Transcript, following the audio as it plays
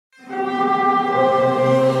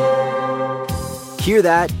Hear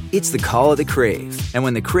that? It's the call of the Crave. And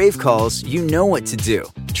when the Crave calls, you know what to do.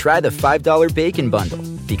 Try the $5 Bacon Bundle,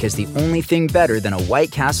 because the only thing better than a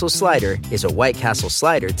White Castle slider is a White Castle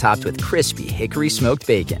slider topped with crispy hickory smoked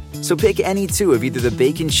bacon. So pick any two of either the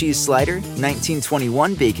Bacon Cheese Slider,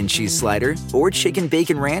 1921 Bacon Cheese Slider, or Chicken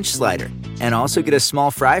Bacon Ranch Slider. And also get a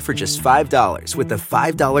small fry for just $5 with the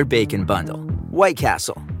 $5 Bacon Bundle. White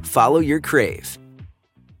Castle. Follow your Crave.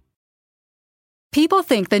 People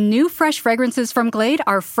think the new fresh fragrances from Glade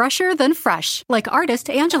are fresher than fresh, like artist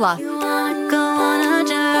Angela. You wanna go on a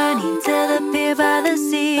journey to the pier by the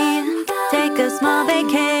sea. Take a small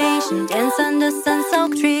vacation, dance under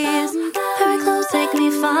sun-soaked trees. Hurry close, take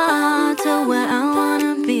me far to where I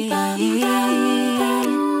wanna be.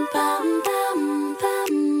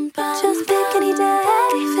 Just pick any day,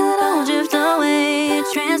 feel it all drift away.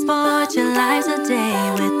 Transport your lives a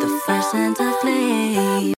day with the first scent of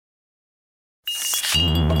flame.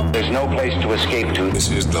 There's no place to escape to. This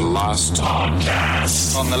is the last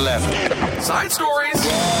podcast. On the left. Side stories.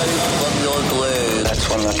 From your glade. That's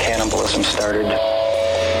when the cannibalism started.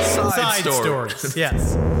 Side stories.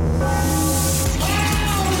 Yes.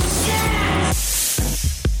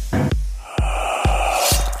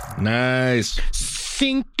 Nice.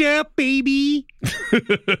 Synced up, baby.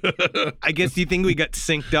 I guess you think we got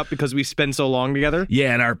synced up because we spend so long together?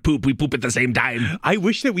 Yeah, and we poop at the same time. I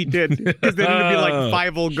wish that we did, because then it'd be like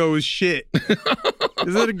Fievel goes shit.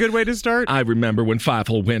 Is that a good way to start? I remember when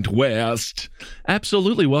Fievel went west.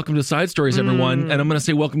 Absolutely. Welcome to Side Stories, everyone. And I'm going to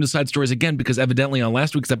say welcome to Side Stories again, because evidently on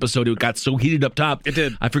last week's episode, it got so heated up top. It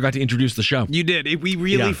did. I forgot to introduce the show. You did. We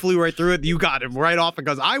really flew right through it. You got it right off,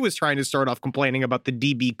 because I was trying to start off complaining about the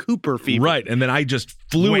D.B. Cooper fever. Right. And then I just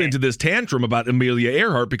flew into this tantrum about Amelia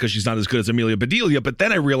Earhart because she's not as good as Amelia Bedelia. But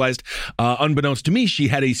then I realized, unbeknownst to me, she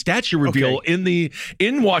had a statue reveal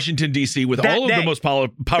in Washington, D.C. with all of the most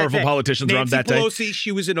powerful politicians around that day. Nancy Pelosi,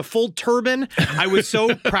 she was in a full turban. I was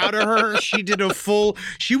so proud of her.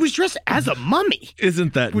 She was dressed as a mummy.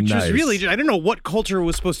 Isn't that Which nice? was really, I don't know what culture it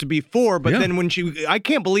was supposed to be for, but then when I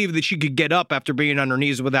can't believe that she could get up after being on her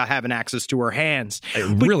knees without having access to her hands.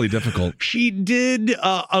 Really difficult. She did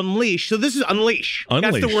unleash. So this is unleash.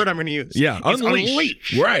 That's the word I'm going to use. Yeah,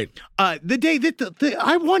 unleash. Right. The day that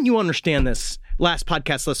I want you to understand this. Last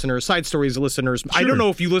podcast listeners, Side Stories listeners. Sure. I don't know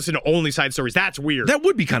if you listen to only Side Stories. That's weird. That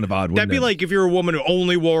would be kind of odd, wouldn't That'd be like if you're a woman who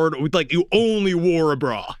only wore a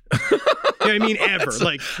bra. You know what I mean? Ever.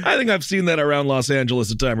 I think I've seen that around Los Angeles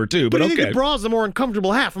a time or two, but I okay. think the bra's the more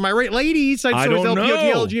uncomfortable half. Am I right, ladies? Side Stories,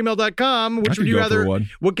 LPOTL@gmail.com. Which would you rather?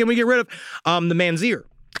 What can we get rid of? The man's ear.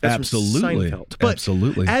 That's absolutely.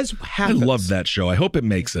 Absolutely. As happens. I love that show. I hope it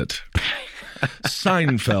makes it.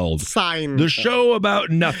 Seinfeld. The show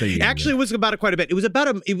about nothing. Actually, it was about it quite a bit. It was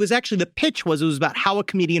the pitch was about how a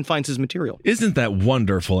comedian finds his material. Isn't that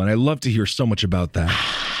wonderful? And I love to hear so much about that.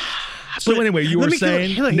 So anyway, you were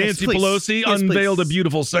saying Nancy Pelosi unveiled a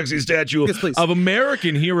beautiful, sexy statue of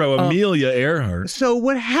American hero Amelia Earhart. So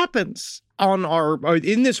what happens on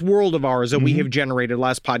in this world of ours that we have generated,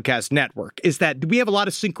 Last Podcast Network, is that we have a lot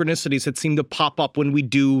of synchronicities that seem to pop up when we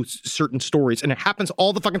do certain stories, and it happens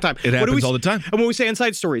all the fucking time. It happens all the time. And when we say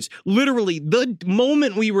Inside Stories, literally the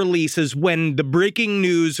moment we release is when the breaking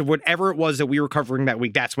news of whatever it was that we were covering that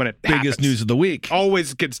week, that's when it happens. Biggest news of the week.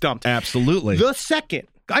 Always gets dumped. Absolutely. The second.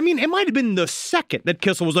 I mean, it might have been the second that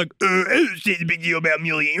Kissel was like, it's a big deal about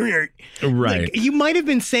Amelia Earhart. Right. You might have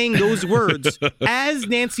been saying those words as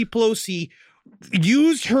Nancy Pelosi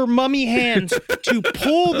used her mummy hands to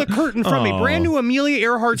pull the curtain from a brand new Amelia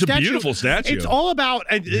Earhart statue. It's a beautiful statue. It's all about,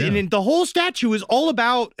 and the whole statue is all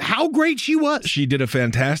about how great she was. She did a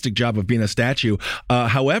fantastic job of being a statue.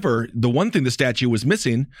 However, the one thing the statue was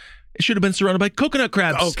missing, it should have been surrounded by coconut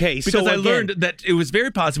crabs. Okay, because I learned that it was very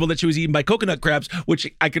possible that she was eaten by coconut crabs, which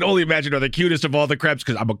I can only imagine are the cutest of all the crabs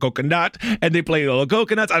because I'm a coconut, and they play little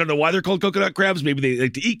coconuts. I don't know why they're called coconut crabs. Maybe they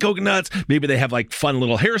like to eat coconuts. Maybe they have like fun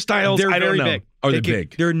little hairstyles. They're I don't very know. big. Are they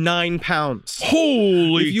big? They're 9 pounds.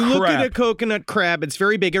 Holy crap. If you look at a coconut crab, it's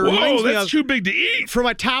very big. It reminds me that's too big to eat. For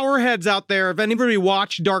my tower heads out there, if anybody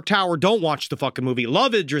watched Dark Tower, don't watch the fucking movie.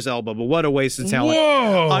 Love Idris Elba, but what a waste of talent.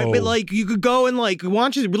 Whoa. But you could go and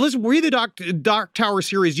watch it. Read the Dark Tower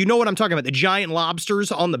series. You know what I'm talking about. The giant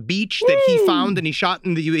lobsters on the beach that he found and he shot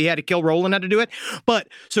and he had to kill Roland had to do it. But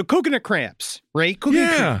so coconut crabs, right?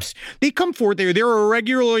 Coconut crabs. They come forth there. They're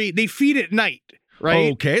regularly, they feed at night.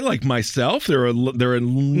 right? Okay, like myself. They're a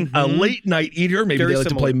late night eater. Maybe Very they like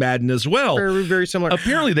similar. to play Madden as well. Very, very similar.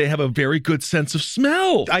 Apparently, they have a very good sense of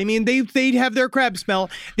smell. I mean, they have their crab smell.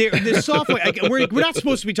 The soft white, we're not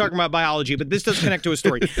supposed to be talking about biology, but this does connect to a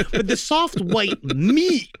story. But the soft white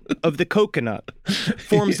meat of the coconut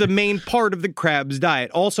forms the main part of the crab's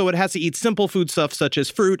diet. Also, it has to eat simple foodstuffs such as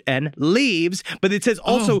fruit and leaves, but it says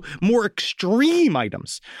also more extreme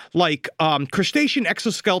items like crustacean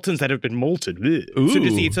exoskeletons that have been molted. So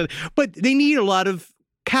just eat. But they need a lot of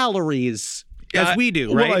calories. As we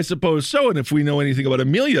do, right? Well, I suppose so. And if we know anything about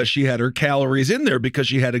Amelia, she had her calories in there because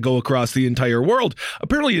she had to go across the entire world.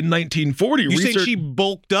 Apparently in 1940, you think she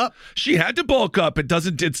bulked up? She had to bulk up.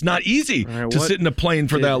 It's not easy to sit in a plane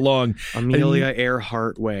for that long. Amelia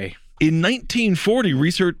Earhart way. In 1940,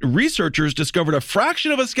 researchers discovered a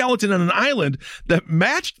fraction of a skeleton on an island that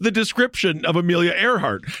matched the description of Amelia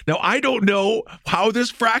Earhart. Now, I don't know how this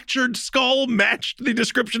fractured skull matched the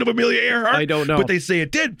description of Amelia Earhart. I don't know. But they say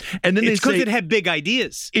it did. And then it's because it had big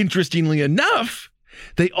ideas. Interestingly enough,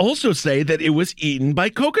 they also say that it was eaten by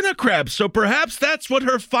coconut crabs. So perhaps that's what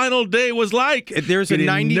her final day was like. There's a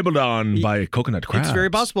 90 nibbled on by coconut crabs. It's very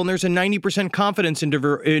possible. And there's a 90% confidence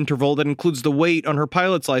interval that includes the weight on her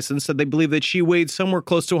pilot's license that they believe that she weighed somewhere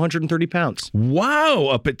close to 130 pounds. Wow,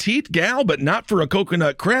 a petite gal, but not for a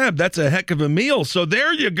coconut crab. That's a heck of a meal. So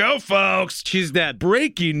there you go, folks. She's dead.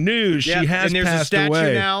 Breaking news. Yeah, she has and there's passed a statue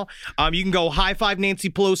away. now. You can go high five Nancy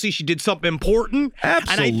Pelosi. She did something important.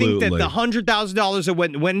 Absolutely. And I think that the $100,000 that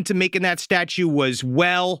went into making that statue was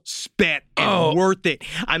well spent and worth it.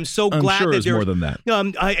 I'm so glad sure that it was more than that.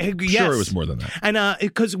 Yes. Sure it was more than that. And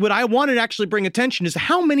because what I wanted to actually bring attention is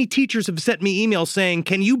how many teachers have sent me emails saying,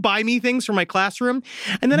 can you buy me things for my classroom?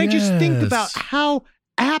 And then I just think about how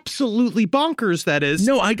absolutely bonkers that is.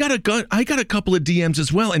 No, I got a couple of DMs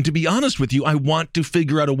as well, and to be honest with you, I want to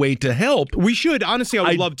figure out a way to help. We should. Honestly, I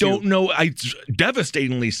would love to. I don't know. It's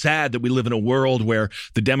devastatingly sad that we live in a world where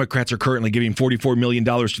the Democrats are currently giving $44 million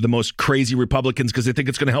to the most crazy Republicans because they think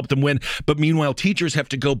it's going to help them win. But meanwhile, teachers have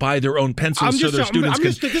to go buy their own pencils so their students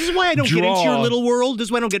can This is why I don't get into your little world. This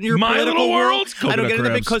is why I don't get into your political world. I don't get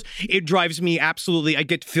into it because it drives me absolutely. I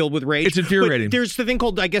get filled with rage. It's infuriating. But there's the thing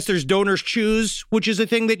called, I guess there's Donors Choose, which is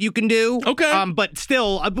a thing that you can do. Okay. But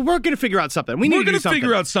still, we're going to figure out something. We're going to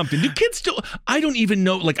figure out something. Do kids still? I don't even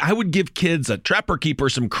know. Like, I would give kids a Trapper Keeper,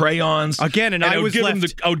 some crayons. Again, and I was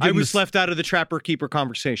left left out of the Trapper Keeper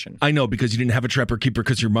conversation. I know, because you didn't have a Trapper Keeper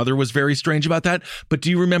because your mother was very strange about that. But do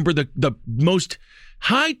you remember the most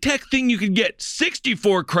high-tech thing you could get?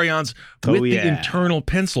 64 crayons with the internal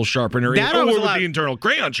pencil sharpener with the internal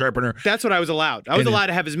crayon sharpener. That's what I was allowed. I was allowed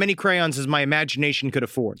to have as many crayons as my imagination could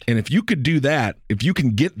afford. And if you could do that, if you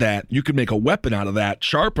can get that, you can make a weapon out of that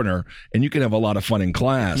sharpener, and you can have a lot of fun in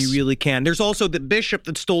class. You really can. There's also the bishop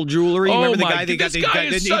that stole jewelry. Oh, Remember the my guy that got this guy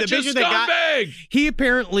is such a scumbag. He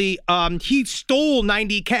apparently he stole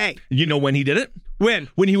 $90K. You know when he did it? When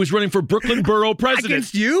he was running for Brooklyn Borough president.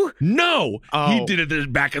 Against you? No. He did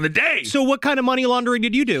it back in the day. So what kind of money laundering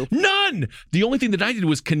did you do? None. The only thing that I did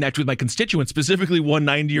was connect with my constituents, specifically one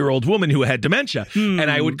 90-year-old woman who had dementia.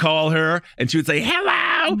 And I would call her, and she would say,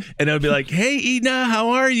 hello. And I would be like, hey, Edna,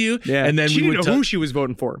 how are you? Yeah. And then she didn't know who she was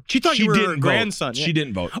voting for. She thought you were her grandson. She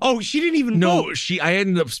didn't vote. Oh, she didn't even vote? No, I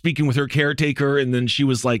ended up speaking with her caretaker, and then she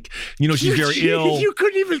was like, she's very ill. You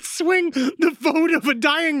couldn't even swing the vote of a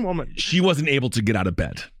dying woman. She wasn't able to get out of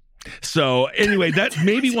bed. So anyway, that's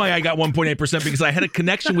maybe why I got 1.8%, because I had a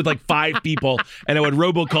connection with like 5 people, and I would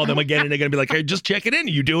robocall them again, and they're going to be like, hey, just check it in.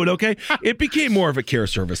 You doing okay? It became more of a care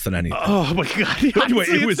service than anything. Oh my God. Anyway,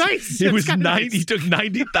 it was nice. He took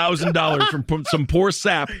 $90,000 from some poor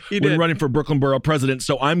sap when running for Brooklyn Borough president.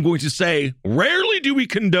 So I'm going to say, rarely do we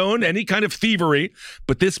condone any kind of thievery,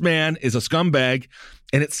 but this man is a scumbag.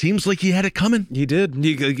 And it seems like he had it coming. He did.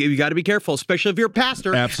 You got to be careful, especially if you're a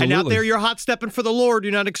pastor. Absolutely. And out there, you're hot stepping for the Lord.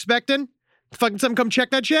 You're not expecting fucking someone come check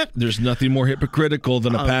that shit? There's nothing more hypocritical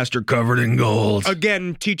than a pastor covered in gold.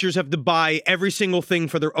 Again, teachers have to buy every single thing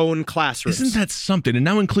for their own classrooms. Isn't that something? And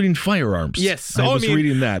now including firearms. Yes. I was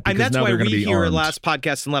reading that. And that's now why they're we here armed. at Last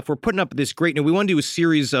Podcast and Left, we're putting up this great, we want to do a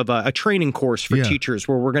series of a training course for teachers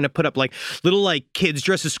where we're going to put up like little kids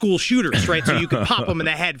dressed as school shooters, right? So you can pop them in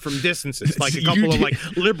the head from distances, like a couple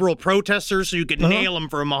of liberal protesters, so you can nail them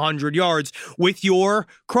from 100 yards with your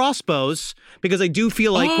crossbows. Because I do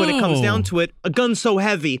feel like when it comes down to it. A gun so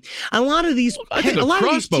heavy. A lot of these, I think a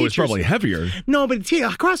crossbow is probably heavier. No, but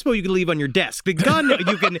a crossbow you can leave on your desk. The gun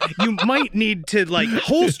you might need to like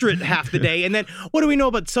holster it half the day. And then what do we know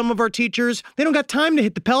about some of our teachers? They don't got time to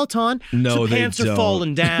hit the Peloton. No, so they pants don't. are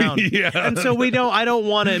falling down. Yeah. And so I don't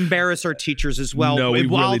want to embarrass our teachers as well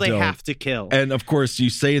while they have to kill. And of course, you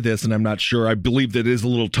say this, and I'm not sure. I believe that it is a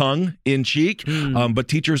little tongue in cheek, but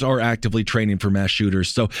teachers are actively training for mass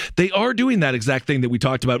shooters. So they are doing that exact thing that we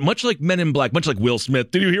talked about, much like Men in Black, much like Will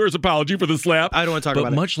Smith. Did you hear his apology for the slap? I don't want to talk about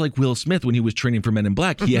it. But much like Will Smith, when he was training for Men in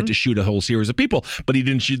Black, he had to shoot a whole series of people, but he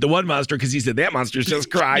didn't shoot the one monster because he said, that monster's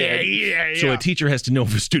just crying. Yeah. So a teacher has to know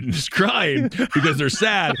if a student is crying because they're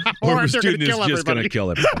sad or if a student is just going to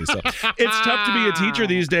kill everybody. So it's tough to be a teacher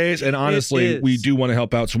these days, and honestly, we do want to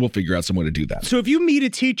help out, so we'll figure out some way to do that. So if you meet a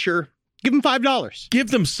teacher, give them $5. Give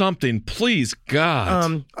them something, please,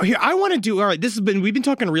 God. Here, I want to do. All right, we've been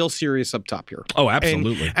talking real serious up top here. Oh,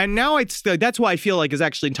 absolutely. And now that's why I feel like it's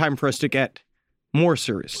actually time for us to get more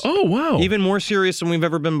serious. Oh, wow. Even more serious than we've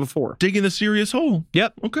ever been before. Digging the serious hole.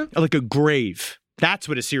 Yep. Okay. Like a grave. That's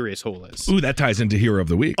what a serious hole is. Ooh, that ties into Hero of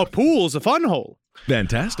the Week. A pool's a fun hole.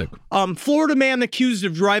 Fantastic. Florida man accused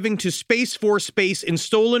of driving to Space Force base in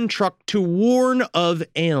stolen truck to warn of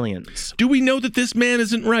aliens. Do we know that this man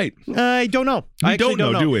isn't right? I don't know. I don't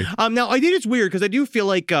know, do we? Now, I think it's weird because I do feel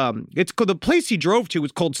like the place he drove to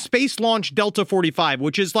was called Space Launch Delta 45,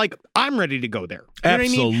 which is like, I'm ready to go there. You know what I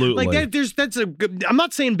mean? Absolutely. Like I'm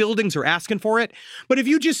not saying buildings are asking for it, but if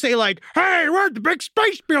you just say like, hey, we're at the big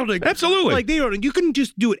space building. Absolutely. Like you can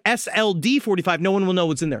just do it SLD 45. No one will know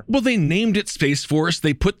what's in there. Well, they named it Space Force.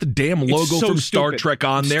 They put the damn logo from Star Trek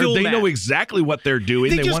on there. They know exactly what they're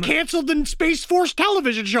doing. They just canceled the Space Force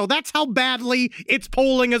television show. That's how badly it's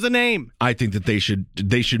polling as a name. I think that they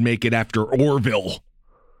should make it after Orville.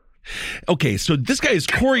 Okay, so this guy is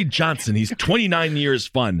Corey Johnson. He's 29 years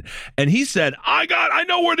fun. And he said, I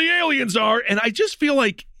know where the aliens are. And I just feel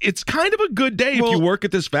like it's kind of a good day if you work at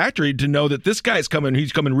this factory to know that this guy's coming.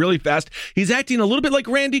 He's coming really fast. He's acting a little bit like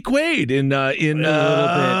Randy Quaid in that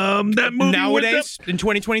movie. Nowadays, in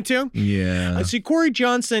 2022? Yeah. See, Corey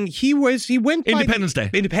Johnson, he went by Independence Day.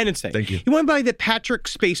 Independence Day. Thank you. He went by the Patrick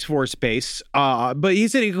Space Force base, but he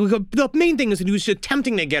said the main thing is that he was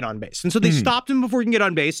attempting to get on base. And so they stopped him before he can get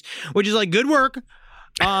on base, which is like, good work.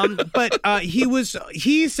 But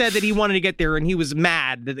he said that he wanted to get there, and he was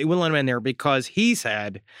mad that they wouldn't let him in there because he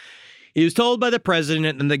said he was told by the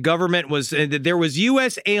president and the government that there was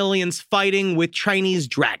U.S. aliens fighting with Chinese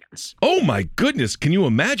dragons. Oh my goodness! Can you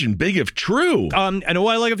imagine? Big if true. And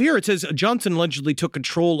what I like of here, it says Johnson allegedly took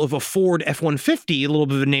control of a Ford F-150. A little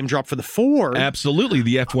bit of a name drop for the Ford. Absolutely,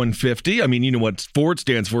 the F-150. I mean, you know what Ford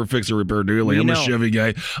stands for? Fixer, repair, dealer. I'm a Chevy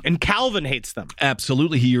guy. And Calvin hates them.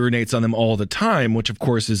 Absolutely, he urinates on them all the time, which of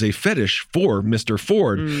course is a fetish for Mr.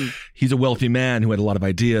 Ford. He's a wealthy man who had a lot of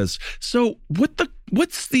ideas. So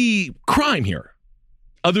what's the crime here,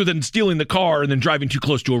 other than stealing the car and then driving too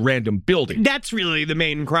close to a random building? That's really the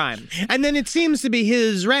main crime. And then it seems to be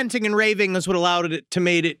his ranting and raving is what allowed it to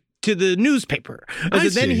made it to the newspaper.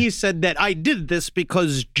 Then he said that I did this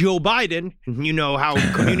because Joe Biden, and you know how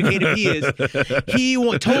communicative he is, he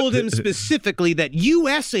told him specifically that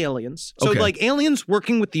U.S. aliens, so like aliens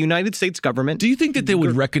working with the United States government. Do you think that they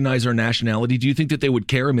would recognize our nationality? Do you think that they would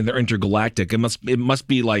care? I mean, they're intergalactic. It must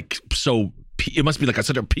be like so. It must be like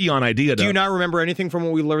such a peon idea. Do you not remember anything from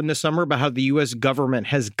what we learned this summer about how the U.S. government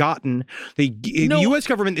has gotten the U.S.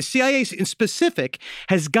 government, the CIA in specific,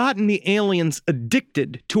 has gotten the aliens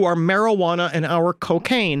addicted to our marijuana and our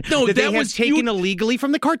cocaine that they have taken illegally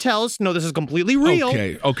from the cartels. No, this is completely real.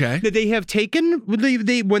 Okay. That they have taken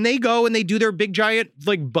when they go and they do their big giant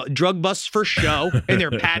drug busts for show and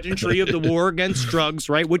their pageantry of the war against drugs,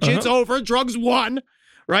 right? Which it's over. Drugs won,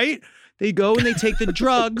 right? They go and they take the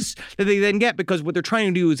drugs that they then get because what they're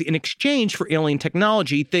trying to do is in exchange for alien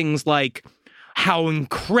technology, things like how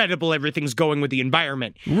incredible everything's going with the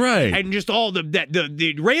environment. Right. And just all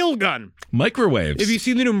the rail gun. Microwaves. Have you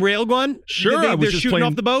seen the new rail gun? Sure. They're shooting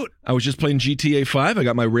off the boat. I was just playing GTA 5. I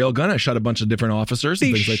got my rail gun. I shot a bunch of different officers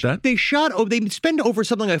and things like that. They spend over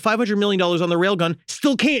something like $500 million on the rail gun,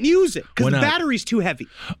 still can't use it because the battery's too heavy.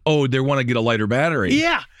 Oh, they want to get a lighter battery.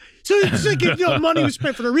 Yeah. So it's like money was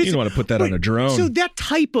spent for no reason. You don't want to put that on a drone. So that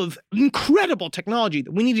type of incredible technology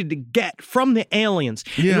that we needed to get from the aliens,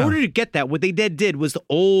 in order to get that, what they did was the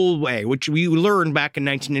old way, which we learned back in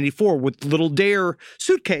 1984 with the little Dare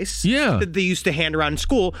suitcase that they used to hand around in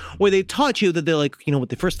school, where they taught you that they're like, you know what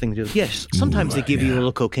the first thing to do is, yes, sometimes they give you a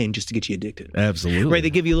little cocaine just to get you addicted. Absolutely. Right,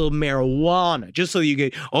 they give you a little marijuana just so you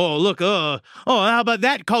get, how about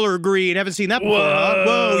that color green? Haven't seen that before, huh?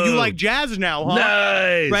 Whoa, you like jazz now, huh?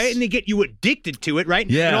 Nice. Right? Right, and they get you addicted to it, right?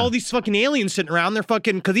 Yeah. And all these fucking aliens sitting around, they're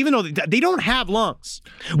fucking, because even though they don't have lungs.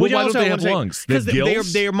 Well, why don't they have lungs? Because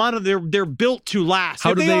gills? they're built to last.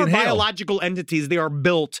 How do they are inhale? Biological entities, they are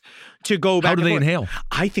built to go back. How do they inhale?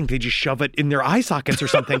 I think they just shove it in their eye sockets or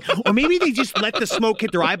something. Or maybe they just let the smoke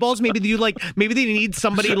hit their eyeballs. Maybe they need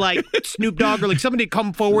somebody like Snoop Dogg or like somebody to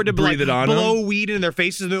come forward to breathe it on blow them. weed in their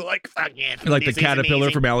faces. And they're like, fuck yeah. Like the caterpillar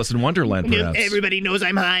from Alice in Wonderland, perhaps. Everybody knows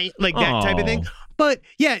I'm high. Like that type of thing. But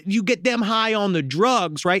yeah, you get them high on the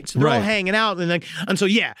drugs, right? So they're all hanging out, and so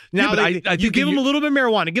yeah. Now I you give them a little bit of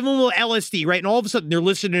marijuana, give them a little LSD, right? And all of a sudden they're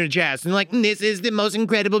listening to jazz, and they're like, "This is the most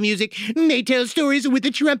incredible music." And they tell stories with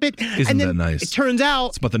the trumpet. Isn't that nice? It turns out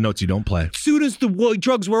it's about the notes you don't play. As soon as the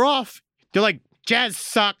drugs wear off, they're like, "Jazz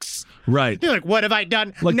sucks." Right. They're like, "What have I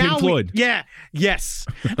done?" Like now Pink Floyd. Yes.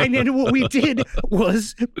 And then what we did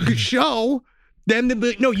was show them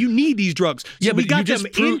that no, you need these drugs. So we got them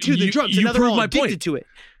into the drugs, and now they're all addicted to it.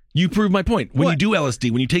 You prove my point. When you do LSD,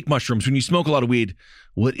 when you take mushrooms, when you smoke a lot of weed,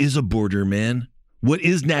 what is a border, man? What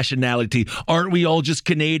is nationality? Aren't we all just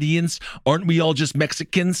Canadians? Aren't we all just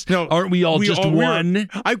Mexicans? No, aren't we all just one?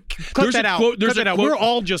 Cut that out. We're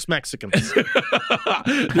all just Mexicans.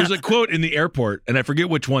 There's a quote in the airport, and I forget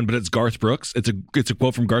which one, but it's Garth Brooks. It's a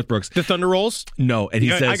quote from Garth Brooks. The Thunder Rolls? No, and he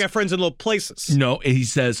says, I got friends in little places. No, and he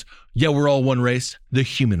says, yeah, we're all one race, the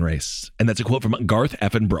human race. And that's a quote from Garth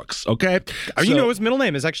effing Brooks, okay? You know his middle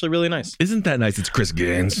name is actually really nice. Isn't that nice? It's Chris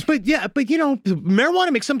Gaines. But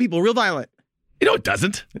marijuana makes some people real violent. You know it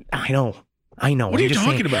doesn't. I know. What are you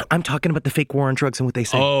talking about? I'm talking about the fake war on drugs and what they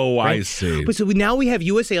say. Oh, right? I see. But so now we have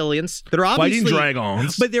U.S. aliens that are obviously fighting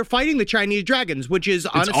dragons. But they're fighting the Chinese dragons, which is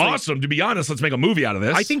honestly... It's awesome. To be honest, let's make a movie out of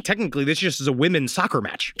this. I think technically this just is a women's soccer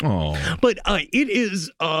match. Oh. But it is...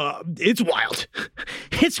 it's wild.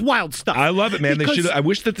 It's wild stuff. I love it, man. I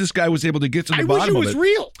wish that this guy was able to get to the bottom of it. I wish it was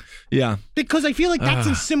real. Yeah. Because I feel like that's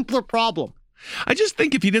a simpler problem. I just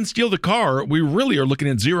think if he didn't steal the car, we really are looking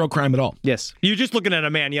at zero crime at all. Yes. You're just looking at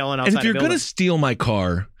a man yelling outside. And if you're going to steal my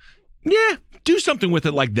car, do something with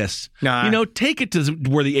it like this. Nah. Take it to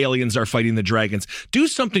where the aliens are fighting the dragons. Do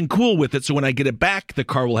something cool with it so when I get it back, the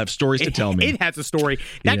car will have stories to tell me. It has a story.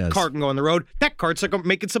 That car can go on the road. That car's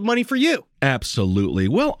making some money for you. Absolutely.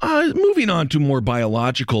 Well, moving on to more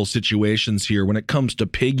biological situations here when it comes to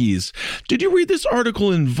piggies. Did you read this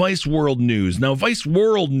article in Vice World News? Now, Vice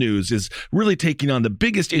World News is really taking on the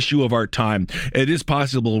biggest issue of our time. It is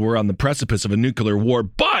possible we're on the precipice of a nuclear war,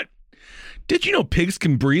 but did you know pigs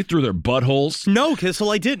can breathe through their buttholes? No,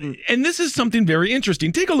 Kissel, I didn't. And this is something very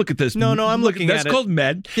interesting. Take a look at this. No, I'm looking at it. That's called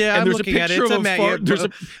Med. Yeah, and I'm looking at it.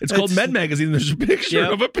 It's called Med Magazine. There's a picture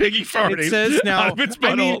of a piggy farting. It says now, out of its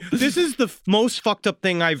butthole. This is the most fucked up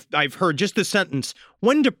thing I've heard. Just the sentence.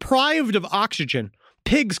 When deprived of oxygen,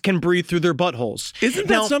 pigs can breathe through their buttholes. Isn't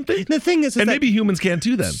that something? The thing is and that, maybe humans can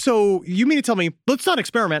too then. So you mean to tell me, let's not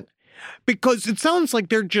experiment. Because it sounds like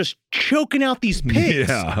they're just choking out these pigs.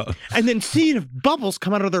 Yeah. And then seeing if bubbles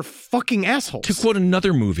come out of their fucking assholes. To quote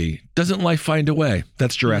another movie, doesn't life find a way?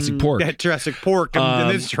 That's Jurassic Pork. That Jurassic Pork in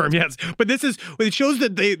this term, yes. But this is, it shows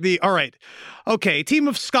that they all right. Okay, team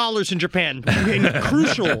of scholars in Japan,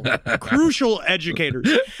 crucial educators.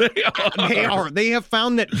 They have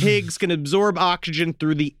found that pigs can absorb oxygen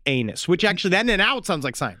through the anus, which actually, that now it sounds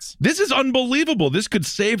like science. This is unbelievable. This could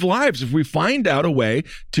save lives if we find out a way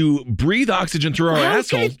to breathe oxygen through our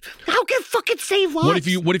asshole. How can it fucking save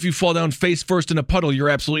lives? What if you fall down face first in a puddle? You're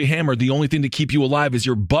absolutely hammered. The only thing to keep you alive is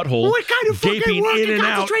your butthole. What kind of fucking work and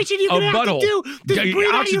concentration are you gonna have to do? Just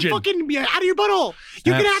breathe out of your butthole.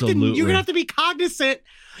 You're gonna have to be cognizant,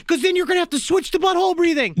 because then you're going to have to switch to butthole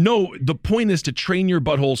breathing. No, the point is to train your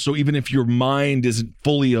butthole so even if your mind isn't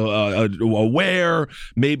fully aware,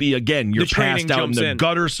 maybe, again, you're passed out in the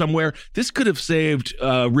gutter somewhere. This could have saved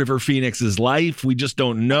River Phoenix's life. We just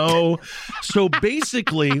don't know. So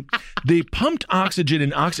basically, they pumped oxygen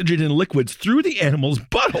and liquids through the animals'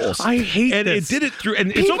 buttholes. I hate and this. And it did it through,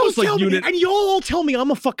 and it's almost like unit. And you all tell me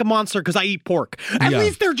I'm a fucking monster because I eat pork. At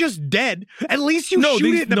least they're just dead. At least you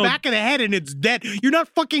shoot it in the back of the head and it's dead. You're not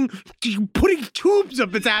fucking putting tubes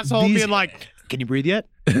up its asshole and being like, can you breathe yet?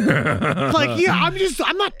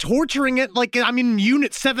 I'm not torturing it like I'm in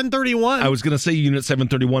Unit 731. I was going to say Unit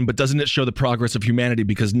 731, but doesn't it show the progress of humanity?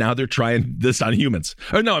 Because now they're trying this on humans.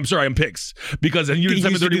 Or no, I'm sorry, on pigs. Because in Unit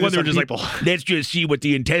 731, they're just like, let's just see what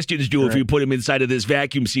the intestines do if you put them inside of this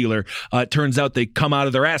vacuum sealer. It turns out they come out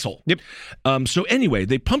of their asshole. Yep. So anyway,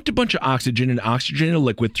 they pumped a bunch of oxygen and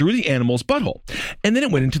liquid through the animal's butthole. And then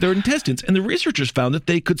it went into their intestines. And the researchers found that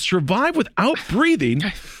they could survive without breathing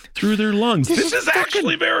through their lungs. This is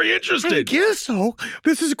actually very interesting. I guess so.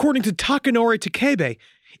 This is according to Takanori Takebe.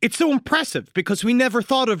 It's so impressive because we never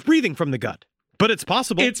thought of breathing from the gut. But it's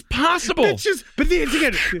possible. It's possible. It's just, but it's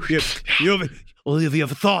again, have you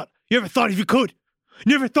ever thought if you could?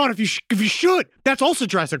 You never thought if you should. That's also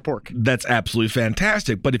Jurassic Pork. That's absolutely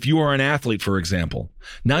fantastic. But if you are an athlete, for example,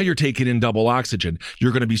 now you're taking in double oxygen.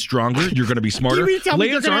 You're going to be stronger. You're going to be smarter.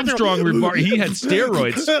 Lance Armstrong, he had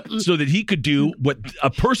steroids so that he could do what a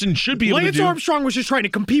person should be able to do. Lance Armstrong was just trying to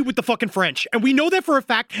compete with the fucking French. And we know that for a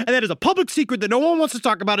fact. And that is a public secret that no one wants to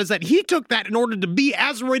talk about, is that he took that in order to be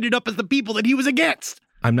as rated up as the people that he was against.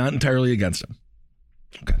 I'm not entirely against him.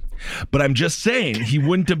 Okay. But I'm just saying he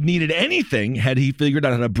wouldn't have needed anything had he figured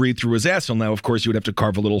out how to breathe through his asshole. Now, of course, you would have to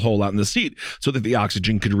carve a little hole out in the seat so that the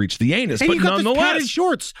oxygen could reach the anus. And but you got nonetheless, this padded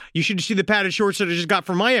shorts. You should see the padded shorts that I just got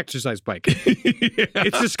from my exercise bike.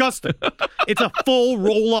 It's disgusting. It's a full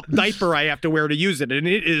roll-up diaper I have to wear to use it, and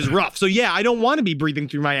it is rough. So yeah, I don't want to be breathing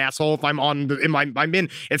through my asshole if I'm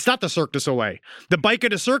It's not the Cirque du Soleil. The Bike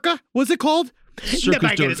of the Circa? What's it called? The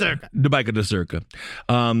Bike of the Circa. The Bike of the Circa.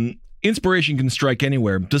 Inspiration can strike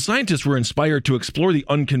anywhere. The scientists were inspired to explore the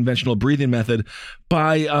unconventional breathing method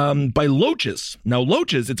by loaches. Now,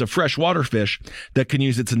 loaches, it's a freshwater fish that can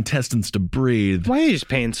use its intestines to breathe. Why are you just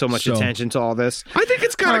paying so much attention to all this? I think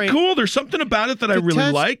it's kind of cool. There's something about it that I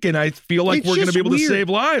really like, and I feel like we're going to be able to save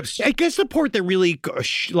lives. I guess the part that really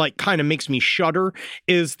kind of makes me shudder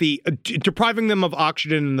is the depriving them of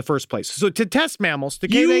oxygen in the first place. So to test mammals, to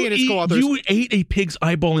KA and its co-authors, you ate a pig's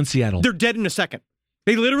eyeball in Seattle. They're dead in a second.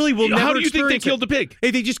 They literally will never. How do you think they killed the pig?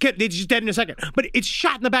 They just dead in a second. But it's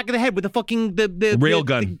shot in the back of the head with the fucking the rail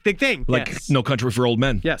gun. The thing. Like No Country for Old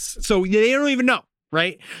Men. Yes. So they don't even know.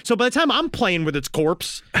 Right? So by the time I'm playing with its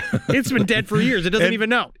corpse, it's been dead for years. It doesn't even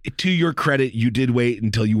know. To your credit, you did wait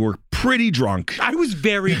until you were pretty drunk. I was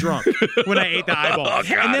very drunk when I ate the eyeball. Oh, God,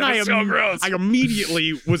 and then I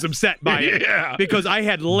immediately was upset by it because I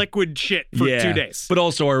had liquid shit for 2 days. But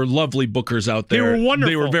also our lovely bookers out there. They were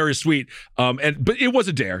wonderful. They were very sweet. But it was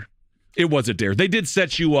a dare. It was a dare. They did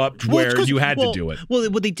set you up where you had to do it.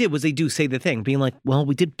 Well, what they did was they do say the thing, being like, well,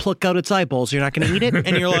 we did pluck out its eyeballs. You're not going to eat it?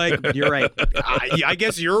 And you're like, you're right. I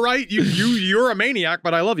guess you're right. You're a maniac,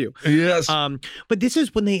 but I love you. Yes. But this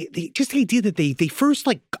is when they just the idea that they first,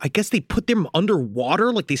 like, I guess they put them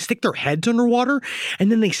underwater, like they stick their heads underwater,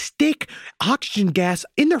 and then they stick oxygen gas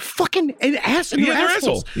in their fucking ass in their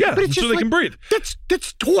assholes. Yeah, but it's so just they can breathe. That's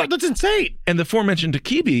insane. And the aforementioned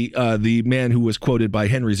Takibi, the man who was quoted by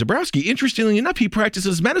Henry Zabrowski, interestingly enough, he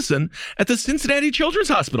practices medicine at the Cincinnati Children's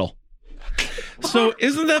Hospital. So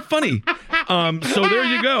isn't that funny? So there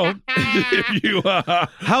you go.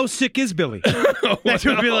 How sick is Billy? That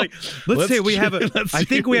would be like, let's say we have I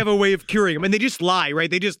think we have a way of curing him. And they just lie, right?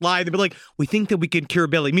 They just lie. They'd be like, we think that we can cure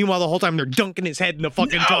Billy. Meanwhile, the whole time they're dunking his head in the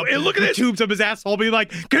fucking tub. And look at the tubes up his asshole, being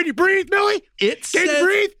like, can you breathe, Billy? Can you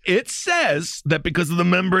breathe? It says that because of the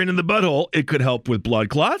membrane in the butthole, it could help with blood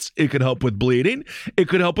clots. It could help with bleeding. It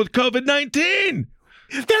could help with COVID-19.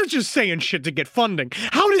 They're just saying shit to get funding.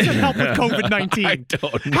 How does it help with COVID-19? I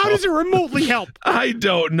don't know. How does it remotely help? I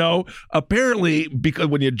don't know. Apparently, because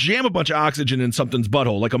when you jam a bunch of oxygen in something's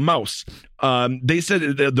butthole, like a mouse, they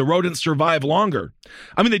said the rodents survive longer.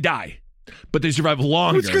 I mean, they die, but they survive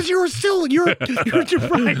longer. It's because you're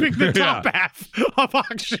depriving the top half of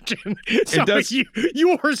oxygen. So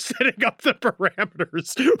you are setting up the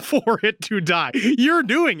parameters for it to die. You're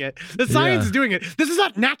doing it. The science is doing it. This is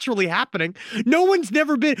not naturally happening. No one's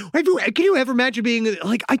never been. Can you ever imagine being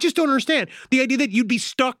like? I just don't understand the idea that you'd be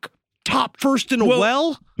stuck top first in a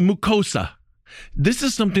well. Mucosa. This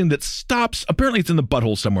is something that stops, apparently it's in the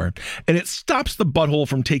butthole somewhere, and it stops the butthole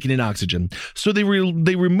from taking in oxygen. So they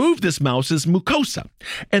removed this mouse's mucosa.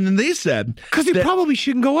 And then they said... Because it probably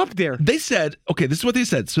shouldn't go up there. They said, okay, this is what they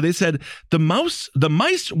said. So they said the mice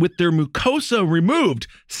with their mucosa removed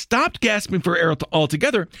stopped gasping for air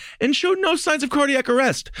altogether and showed no signs of cardiac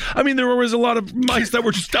arrest. I mean, there was a lot of mice that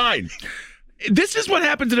were just dying. This is what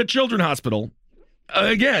happens at a children's hospital.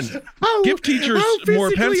 Again, give teachers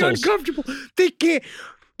more pencils. Uncomfortable. They can't.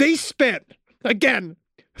 They spent again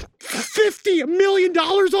 $50 million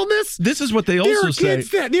on this. This is what they also say.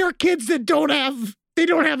 There are kids that don't have the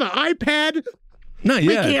iPad. Not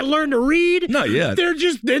yet. They can't learn to read. Not yet. They're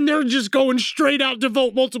just going straight out to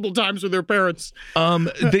vote multiple times with their parents.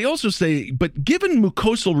 They also say, but given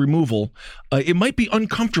mucosal removal, it might be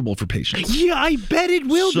uncomfortable for patients. Yeah, I bet it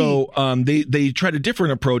will be. So they tried a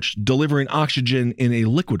different approach, delivering oxygen in a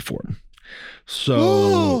liquid form.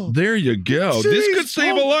 So there you go. This could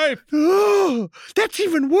save a life. Oh, that's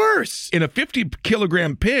even worse. In a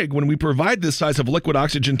 50-kilogram pig, when we provide this size of liquid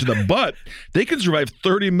oxygen to the butt, they can survive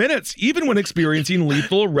 30 minutes, even when experiencing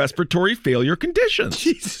lethal respiratory failure conditions.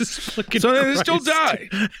 Jesus fucking So they Christ. still die.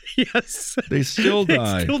 Yes. They still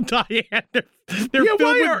die. They still die. And they're filled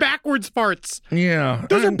with backwards farts. Yeah.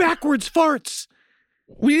 Those are backwards farts.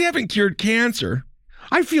 We haven't cured cancer.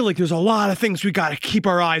 I feel like there's a lot of things we got to keep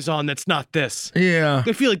our eyes on that's not this. Yeah.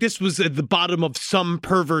 I feel like this was at the bottom of some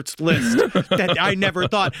pervert's list that I never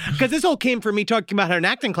thought. Because this all came from me talking about how in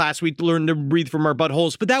acting class we learned to breathe from our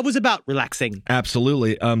buttholes, but that was about relaxing.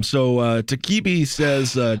 Absolutely. So Takabi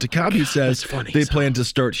says they plan to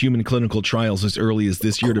start human clinical trials as early as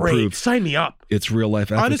this year to prove. Sign me up. It's real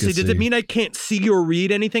life efficacy. Honestly, does it mean I can't see or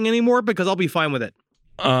read anything anymore? Because I'll be fine with it.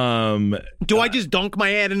 Do I just dunk my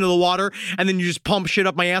head into the water and then you just pump shit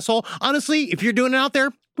up my asshole? Honestly, if you're doing it out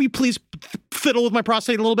there, will you please fiddle with my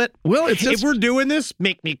prostate a little bit? Well, if we're doing this,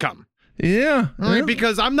 make me come. Yeah. All right,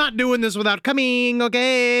 because I'm not doing this without coming,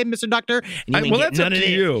 okay, Mr. Doctor? And that's up to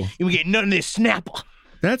you. You get none of this Snapple.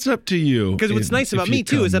 That's up to you. Because what's nice about me,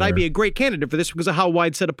 too, is that I'd be a great candidate for this because of how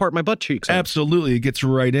wide set apart my butt cheeks are. Absolutely. It gets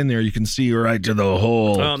right in there. You can see right to the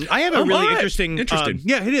hole. I have a really interesting.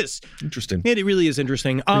 Yeah, it is. Interesting. It really is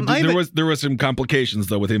interesting. There was some complications,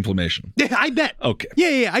 though, with inflammation. Yeah, I bet. Okay.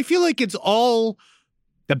 Yeah. I feel like it's all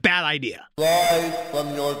the bad idea. Rise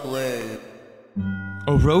from your grave.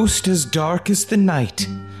 A roast as dark as the night,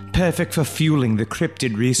 perfect for fueling the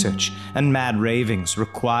cryptid research and mad ravings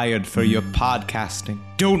required for your podcasting.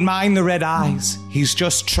 Don't mind the red eyes. He's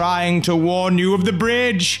just trying to warn you of the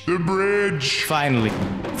bridge. The bridge. Finally,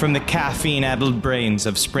 from the caffeine-addled brains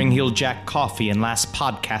of Spring Heel Jack Coffee and Last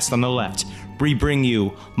Podcast on the Left, we bring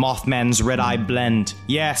you Mothman's Red Eye Blend.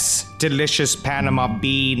 Yes, delicious Panama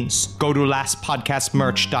beans. Go to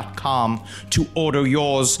lastpodcastmerch.com to order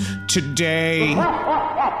yours today.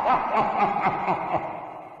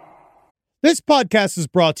 This podcast is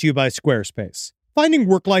brought to you by Squarespace. Finding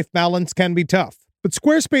work-life balance can be tough, but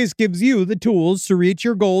Squarespace gives you the tools to reach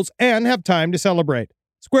your goals and have time to celebrate.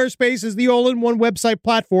 Squarespace is the all-in-one website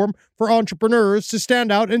platform for entrepreneurs to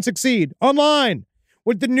stand out and succeed online.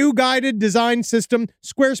 With the new guided design system,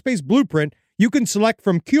 Squarespace Blueprint, you can select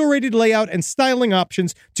from curated layout and styling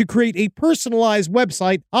options to create a personalized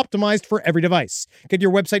website optimized for every device. Get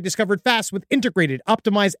your website discovered fast with integrated,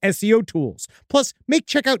 optimized SEO tools. Plus, make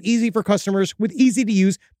checkout easy for customers with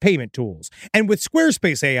easy-to-use payment tools. And with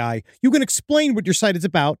Squarespace AI, you can explain what your site is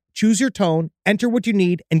about, choose your tone, enter what you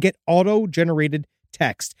need, and get auto-generated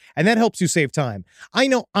text, and that helps you save time. I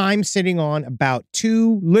know I'm sitting on about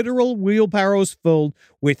 2 literal wheelbarrows filled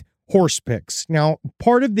with horse pics. Now,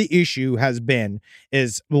 part of the issue has been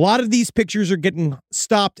is a lot of these pictures are getting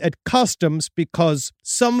stopped at customs because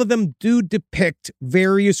some of them do depict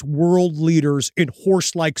various world leaders in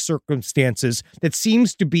horse-like circumstances that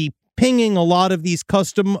seems to be pinging a lot of these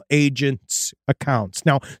custom agents' accounts.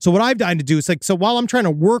 Now, so what I've done to do is so while I'm trying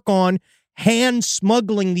to work on hand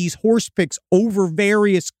smuggling these horse pics over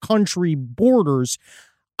various country borders,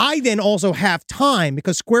 I then also have time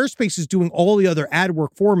because Squarespace is doing all the other ad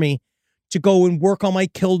work for me to go and work on my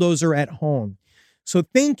killdozer at home. So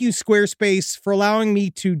thank you, Squarespace, for allowing me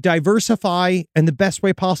to diversify in the best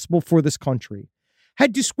way possible for this country.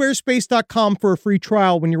 Head to squarespace.com for a free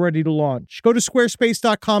trial when you're ready to launch. Go to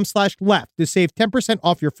squarespace.com/left to save 10%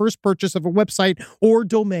 off your first purchase of a website or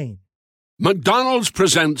domain. McDonald's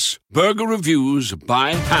presents Burger Reviews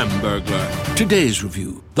by Hamburglar. Today's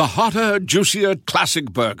review, the hotter, juicier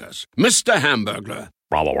classic burgers. Mr. Hamburglar.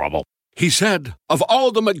 Rubble, rubble. He said, of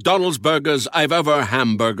all the McDonald's burgers I've ever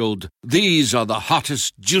hamburgled, these are the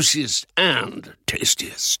hottest, juiciest, and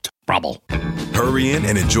tastiest. Rubble. Hurry in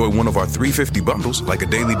and enjoy one of our $3.50 bundles, like a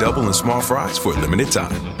daily double and small fries for a limited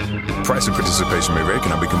time. Price and participation may vary,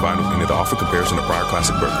 cannot be combined with any other offer comparison to prior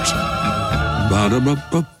classic burgers.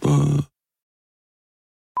 Ba-da-ba-ba-ba.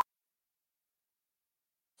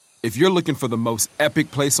 If you're looking for the most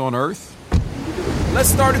epic place on Earth, let's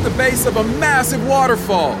start at the base of a massive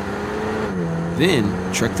waterfall.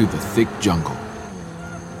 Then trek through the thick jungle.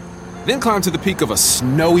 Then climb to the peak of a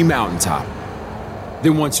snowy mountaintop.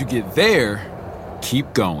 Then once you get there,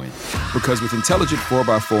 keep going. Because with intelligent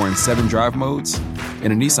 4x4 and 7 drive modes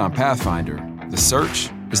and a Nissan Pathfinder, the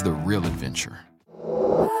search is the real adventure.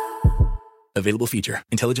 Available feature.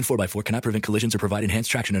 Intelligent 4x4 cannot prevent collisions or provide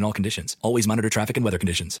enhanced traction in all conditions. Always monitor traffic and weather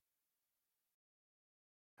conditions.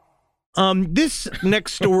 This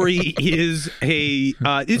next story is a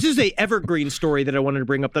evergreen story that I wanted to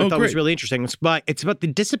bring up that I thought was really interesting. It's about the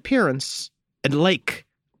disappearance at Lake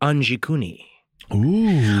Anjikuni.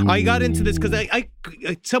 Ooh. I got into this because I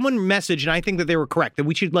someone messaged, and I think that they were correct, that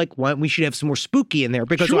we should have some more spooky in there,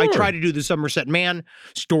 because I tried to do the Somerset Man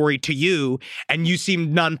story to you, and you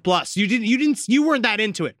seemed nonplussed. You weren't that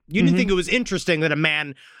into it. You didn't think it was interesting that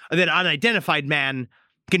an unidentified man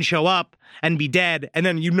can show up and be dead, and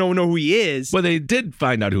then you don't know who he is. Well, they did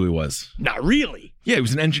find out who he was. Not really. Yeah, he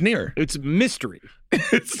was an engineer. It's a mystery.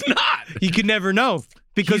 It's not. You could never know.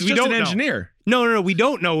 Because He's we just don't an know. engineer. No, we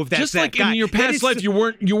don't know if that's just that like guy. in your past life, you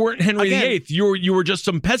weren't Henry VIII. You were just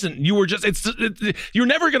some peasant. You were just you're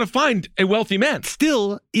never going to find a wealthy man.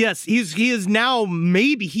 Still, yes, he is now.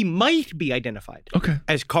 Maybe he might be identified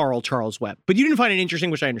as Carl Charles Webb, but you didn't find it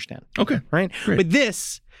interesting, which I understand. Okay, right. Great. But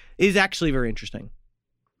this is actually very interesting.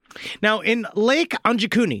 Now, in Lake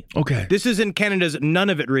Anjikuni, this is in Canada's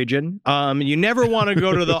Nunavut region. You never want to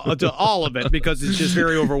go to all of it because it's just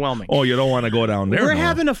very overwhelming. Oh, you don't want to go down there. We're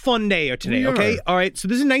having a fun day today, okay? All right, so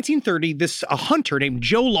this is 1930. A hunter named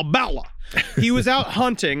Joe LaBella. He was out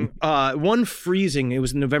hunting one freezing. It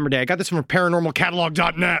was a November day. I got this from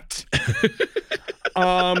paranormalcatalog.net.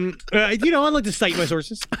 I like to cite my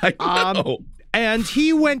sources. I know. And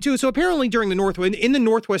he went to, so apparently during in the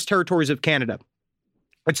Northwest Territories of Canada,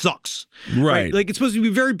 it sucks. Right. Like, it's supposed to be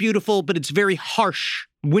very beautiful, but it's very harsh,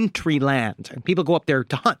 wintry land. And people go up there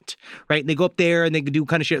to hunt, right? And they go up there and they do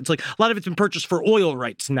kind of shit. It's like a lot of it's been purchased for oil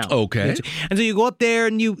rights now. Okay. And so you go up there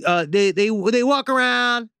and they walk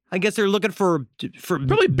around. I guess they're looking for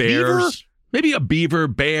probably bears. Beaver? Maybe a beaver,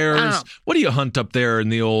 bears. What do you hunt up there in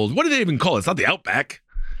the old, what do they even call it? It's not the Outback.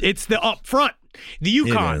 It's the up front. The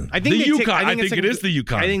Yukon. I think it is the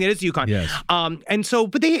Yukon. I think it is the Yukon. Yes. And so,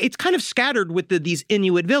 but it's kind of scattered with these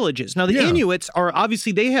Inuit villages. Now, the Inuits are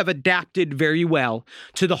obviously, they have adapted very well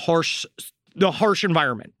to the harsh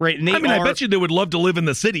environment, right? And I bet you they would love to live in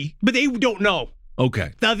the city. But they don't know.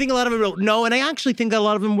 Okay. I think a lot of them don't know, and I actually think that a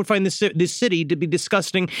lot of them would find this city to be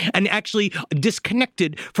disgusting and actually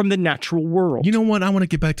disconnected from the natural world. You know what? I want to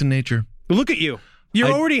get back to nature. Look at you. You're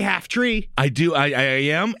already half tree. I do. I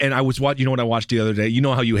am. And I was watching, you know what I watched the other day? You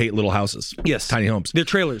know how you hate little houses? Yes. Tiny homes. They're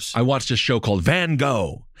trailers. I watched a show called Van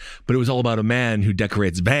Gogh, but it was all about a man who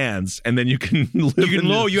decorates vans, and then you can live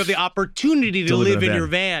you have the opportunity to live in your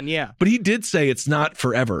van, yeah. But he did say it's not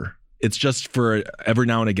forever. It's just for every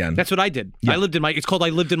now and again. That's what I did. Yeah. I lived in my car.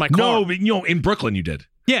 No, but, in Brooklyn you did.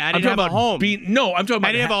 Yeah, I didn't have a home. I'm talking about.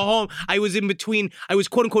 I didn't have a home. I was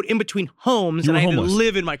quote unquote in between homes, and I had to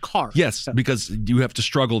live in my car. Yes, because you have to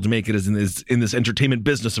struggle to make it as in this entertainment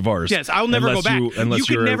business of ours. Yes, I'll never go back. Unless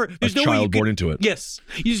you're a child born into it. Yes,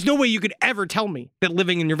 there's no way you could ever tell me that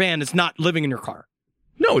living in your van is not living in your car.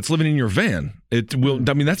 No, it's living in your van. It will.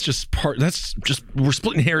 I mean, that's just we're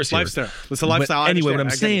splitting hairs here. Lifestyle. It's a lifestyle. But anyway, what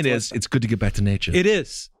I'm saying is, it's good to get back to nature. It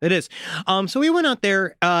is. So we went out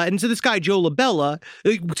there, and so this guy Joe LaBella.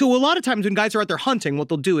 So a lot of times when guys are out there hunting, what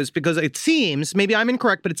they'll do is, because it seems, maybe I'm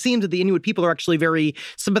incorrect, but it seems that the Inuit people are actually very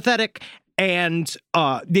sympathetic, and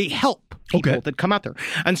they help people that come out there.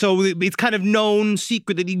 And so it's kind of known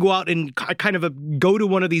secret that you go out and kind of go to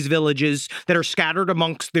one of these villages that are scattered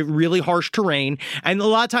amongst the really harsh terrain, and a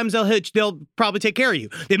lot of times they'll probably take care of you.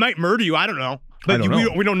 They might murder you. I don't know. But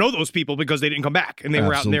we don't know those people because they didn't come back, and they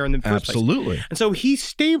were out there in the first place. Absolutely. And so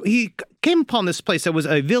he came upon this place that was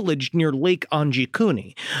a village near Lake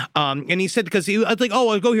Anjikuni. And he said, because I was like,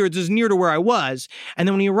 I'll go here. It's near to where I was. And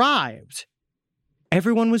then when he arrived,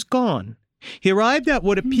 everyone was gone. He arrived at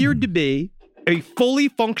what appeared to be a fully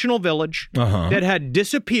functional village that had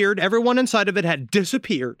disappeared. Everyone inside of it had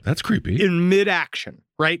disappeared. That's creepy. In mid-action,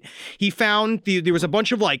 right? He found there was a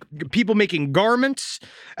bunch of people making garments,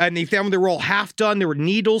 and they found they were all half done. There were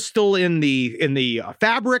needles still in the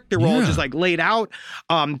fabric. They were all just laid out.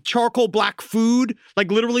 Charcoal black food,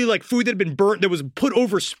 literally food that had been burnt, that was put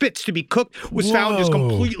over spits to be cooked, was found just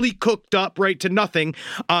completely cooked up right to nothing.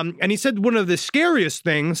 And he said one of the scariest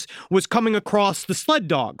things was coming across the sled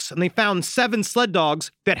dogs, and they found 7 sled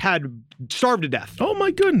dogs that had starved to death. Oh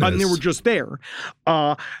my goodness. And they were just there.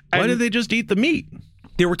 Why did they just eat the meat?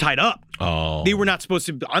 They were tied up. Oh. They were not supposed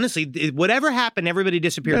to. Honestly, whatever happened, everybody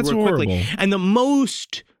disappeared real quickly. Horrible. And the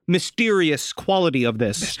most mysterious quality of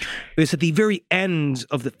this is at the very end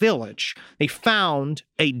of the village, they found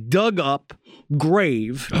a dug-up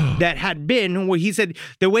grave that had been, well, he said,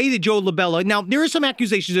 the way that Joe LaBella, now there are some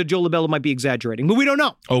accusations that Joe LaBella might be exaggerating, but we don't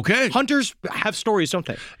know. Okay. Hunters have stories, don't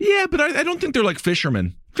they? Yeah, but I don't think they're like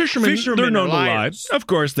fishermen. Fishermen, they're known to lie. Of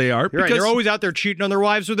course they are. You're right. They're always out there cheating on their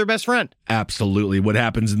wives with their best friend. Absolutely. What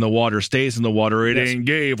happens in the water stays in the water. It ain't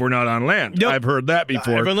gay if we're not on land. Nope. I've heard that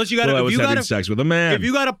before. Unless you got having sex with a man. If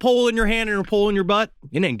you got a pole in your hand and a pole in your butt,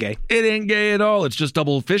 it ain't gay. It ain't gay at all. It's just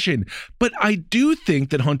double fishing. But I do think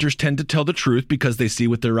that hunters tend to tell the truth because they see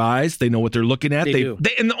with their eyes. They know what they're looking at. They do.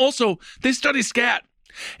 And also, they study scat.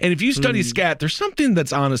 And if you study scat, there's something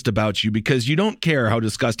that's honest about you because you don't care how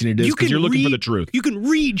disgusting it is because you're looking for the truth. You can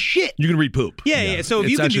read shit. You can read poop. Yeah. So if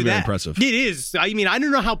you can do that, very impressive. It is. I mean, I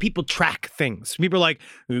don't know how people track things. People are like,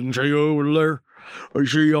 you can see over there. I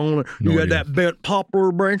see you got that bent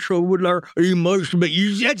poplar branch over there. You must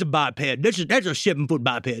be. That's a biped. That's a 7-foot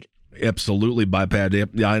biped. Absolutely, biped. Yeah,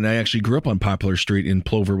 and I actually grew up on Poplar Street in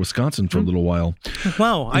Plover, Wisconsin for a little while.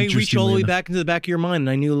 Wow, I reached all the way back into the back of your mind, and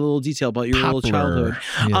I knew a little detail about your little childhood.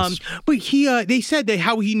 Yes. But they said that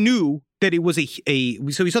how he knew that it was so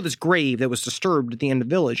he saw this grave that was disturbed at the end of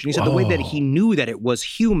the village, and he said the way that he knew that it was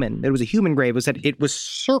human, that it was a human grave, was that it was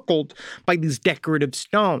circled by these decorative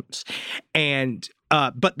stones, and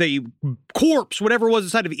but the corpse, whatever was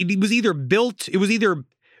inside of it, it was either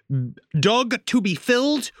dug to be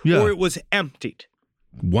filled or it was emptied.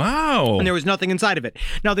 Wow. And there was nothing inside of it.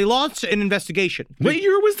 Now, they launched an investigation. What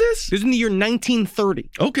year was this? This was in the year 1930.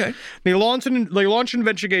 Okay. They launched an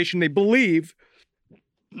investigation. They believe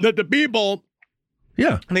that the people...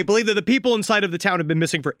 Yeah. And they believe that the people inside of the town have been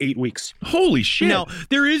missing for 8 weeks. Holy shit. Now,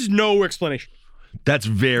 there is no explanation. That's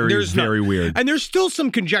very weird. And there's still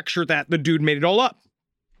some conjecture that the dude made it all up.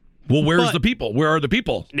 Well, where's the people? Where are the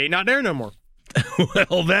people? They're not there no more.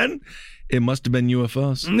 Well, then, it must have been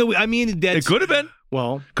UFOs. No, I mean, it could have been.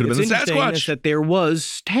 Well, could have been the Sasquatch. That there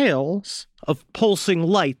was tales of pulsing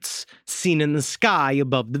lights seen in the sky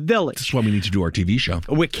above the village. That's why we need to do our TV show.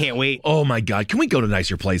 We can't wait. Oh my God. Can we go to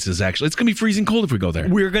nicer places, actually? It's going to be freezing cold if we go there.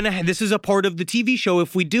 This is a part of the TV show.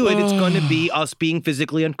 If we do it, it's going to be us being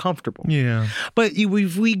physically uncomfortable. Yeah. But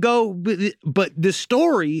if we go, but the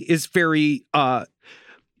story is very,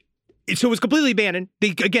 so it was completely abandoned. They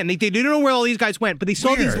didn't know where all these guys went, but they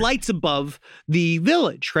saw these lights above the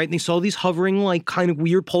village, right? And they saw these hovering, like, kind of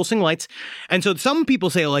weird pulsing lights. And so some people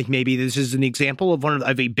say, like, maybe this is an example of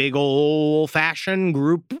of a big old-fashioned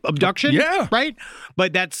group abduction. Yeah. Right?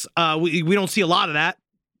 But that's, we don't see a lot of that.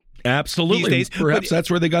 Absolutely. These days. Perhaps that's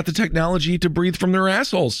where they got the technology to breathe from their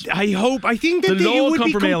assholes. I think that it all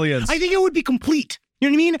come from aliens. I think it would be complete. You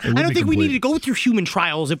know what I mean? I don't think we complete. need to go through human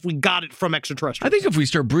trials if we got it from extraterrestrials. I think if we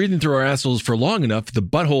start breathing through our assholes for long enough, the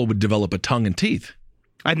butthole would develop a tongue and teeth.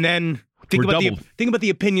 And then think about the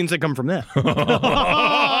opinions that come from that.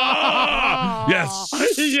 Yes.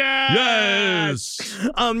 Yes.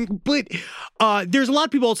 But there's a lot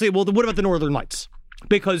of people who say, well, what about the Northern Lights?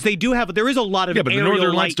 Because there is a lot of but the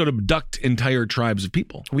Northern Lights don't abduct entire tribes of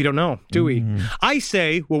people. We don't know, do we? I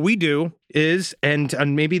say what we do is, and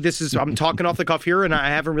maybe this is, I'm talking off the cuff here, and I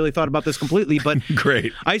haven't really thought about this completely, but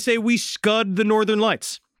great. I say we scud the Northern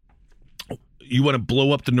Lights. You want to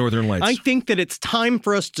blow up the Northern Lights? I think that it's time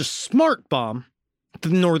for us to smart bomb the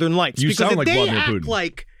Northern Lights. You sound like Vladimir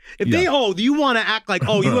Putin. You want to act like,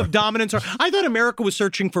 you have dominance. I thought America was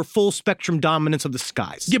searching for full spectrum dominance of the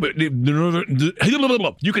skies. Yeah, but you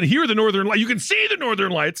can hear the Northern Lights. You can see the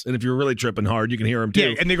Northern Lights. And if you're really tripping hard, you can hear them too.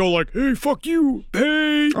 Yeah, and they go like, hey, fuck you.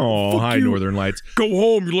 Hey. Oh, hi, you. Northern Lights. Go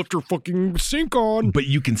home. You left your fucking sink on. But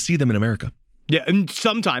you can see them in America. Yeah, and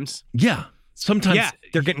sometimes. Yeah. Sometimes. Yeah,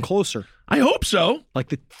 they're getting closer. I hope so. Like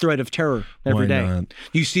the threat of terror every day. Not?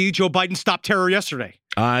 You see, Joe Biden stopped terror yesterday.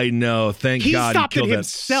 I know. Thank God he killed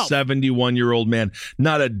himself. That 71-year-old man.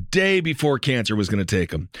 Not a day before cancer was going to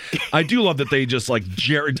take him. I do love that they just like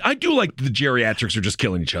I do like the geriatrics are just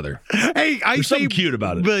killing each other. Hey, There's something cute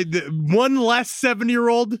about it. The one less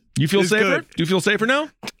 7-year-old. You feel safer? Good. Do you feel safer now?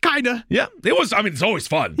 Kinda. Yeah. It was. I mean, it's always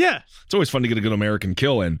fun. Yeah. It's always fun to get a good American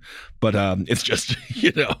kill in, but it's just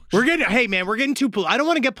we're getting too. I don't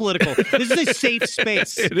want to get political. This is a safe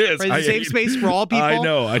space. It is. Right? It's a safe space for all people. I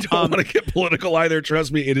know. I don't want to get political either.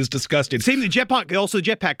 Trust me, it is disgusting. Same. The jetpack. Also, the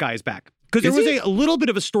jetpack guy is back because there was a little bit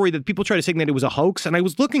of a story that people try to say that it was a hoax, and I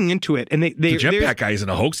was looking into it, and the jetpack guy isn't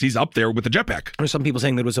a hoax. He's up there with the jetpack. There's some people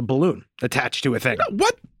saying that it was a balloon attached to a thing.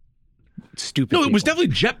 What? Stupid. No, people. It was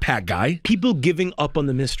definitely jetpack guy. People giving up on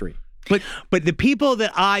the mystery. But the people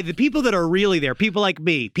that are really there, people like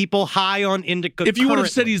me, people high on indica. If you would have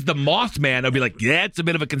said he's the Mothman, I'd be like, yeah, it's a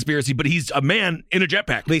bit of a conspiracy, but he's a man in a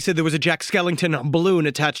jetpack. They said there was a Jack Skellington balloon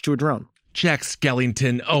attached to a drone. Jack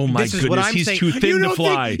Skellington. Oh my This is goodness, what I'm he's saying. too thin to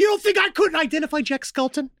fly. You don't think I couldn't identify Jack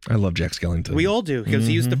Skellington? I love Jack Skellington. We all do, because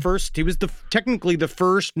he was the first. He was technically the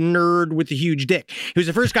first nerd with the huge dick. He was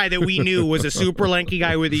the first guy that we knew was a super lanky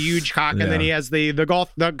guy with a huge cock, and then he has the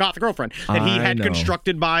goth girlfriend that he had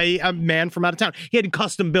constructed by a man from out of town. He had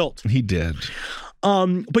custom built. He did.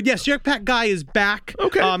 But yes, Jetpack Guy is back.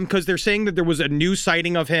 Okay. Because they're saying that there was a new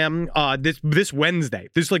sighting of him this Wednesday.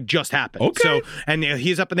 This just happened. Okay. So, and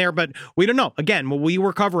he's up in there, but we don't know. Again, what we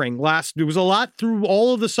were covering there was a lot through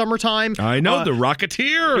all of the summertime. I know, the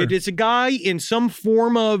Rocketeer. It is a guy in some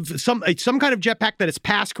form of some kind of jetpack that is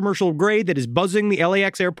past commercial grade that is buzzing the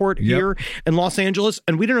LAX airport here in Los Angeles,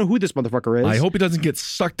 and we don't know who this motherfucker is. I hope he doesn't get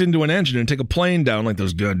sucked into an engine and take a plane down like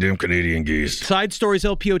those goddamn Canadian geese. Side stories,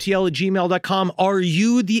 lpotl@gmail.com. Are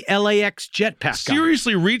you the LAX jetpack guy?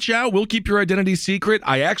 Seriously, reach out. We'll keep your identity secret.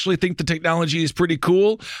 I actually think the technology is pretty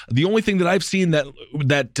cool. The only thing that I've seen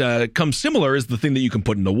that comes similar is the thing that you can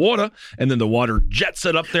put in the water, and then the water jets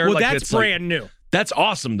it up there. Well, that's brand new. That's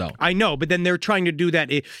awesome, though. I know, but then they're trying to do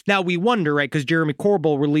that. Now we wonder, right, because Jeremy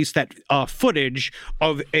Corbell released that footage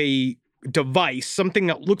of a device, something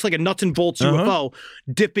that looks like a nuts and bolts UFO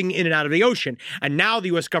dipping in and out of the ocean. And now the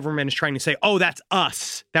U.S. government is trying to say, oh, that's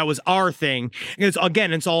us. That was our thing. It's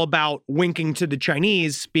all about winking to the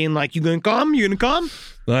Chinese, being like, you gonna come? You gonna come?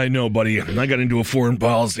 I know, buddy. I got into a foreign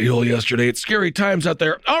policy hole yesterday. It's scary times out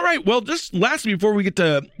there. All right. Well, just lastly, before we get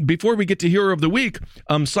to Hero of the Week,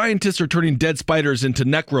 scientists are turning dead spiders into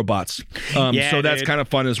neck robots. So that's kind of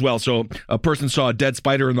fun as well. So a person saw a dead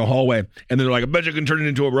spider in the hallway, and they're like, I bet you can turn it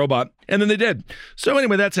into a robot. And then they did. So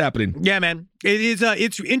anyway, that's happening. Yeah, man. It is.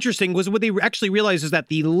 It's interesting. Was what they actually realized is that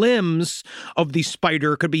the limbs of the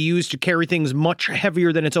spider could be used to carry things much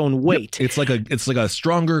heavier than its own weight. Yep. It's like a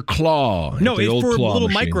stronger claw. No, it's for little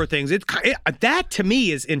machine. Micro things. That to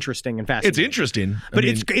me is interesting and fascinating. It's interesting, but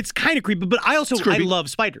it's kind of creepy. But I love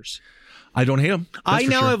spiders. I don't hate them. I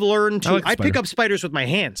now have learned to. I pick up spiders with my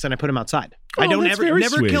hands and I put them outside. I don't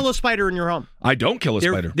never kill a spider in your home. I don't kill a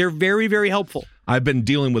spider. They're very, very helpful. I've been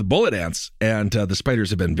dealing with bullet ants, and the spiders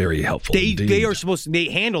have been very helpful. They are supposed to. They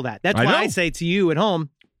handle that. That's why I say to you at home,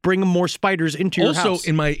 bring more spiders into your house. Also,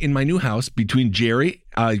 in my new house, between Jerry,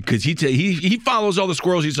 because he follows all the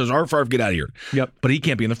squirrels. He says, "Arf, arf, get out of here." Yep. But he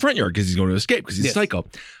can't be in the front yard because he's going to escape because he's psycho.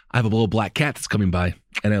 I have a little black cat that's coming by,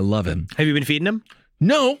 and I love him. Have you been feeding him?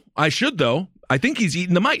 No, I should though. I think he's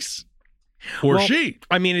eating the mice. Or she.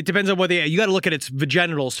 I mean, it depends on whether you got to look at its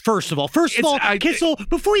vaginals first of all. Kissel,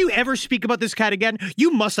 before you ever speak about this cat again, you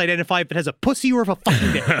must identify if it has a pussy or if a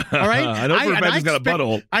fucking dick. All right? I know for a fact it's got a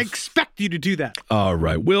butthole. I expect you to do that. All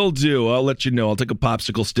right, will do. I'll let you know. I'll take a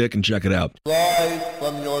popsicle stick and check it out. Live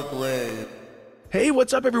from your grave. Hey,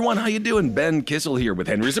 what's up, everyone? How you doing? Ben Kissel here with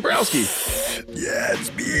Henry Zabrowski. Yeah,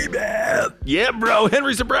 it's me, man. Yeah, bro.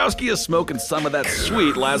 Henry Zabrowski is smoking some of that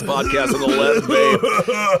sweet last podcast on the left, babe.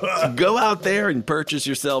 So go out there and purchase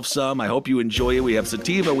yourself some. I hope you enjoy it. We have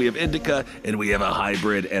sativa, we have indica, and we have a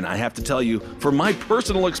hybrid. And I have to tell you, from my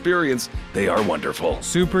personal experience, they are wonderful.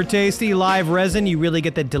 Super tasty live resin. You really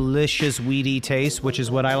get the delicious weedy taste, which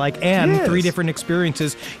is what I like. And 3 different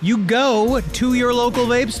experiences. You go to your local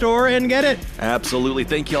vape store and get it. Absolutely.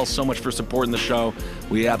 Thank you all so much for supporting the show.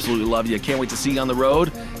 We absolutely love you. Can't wait to see you on the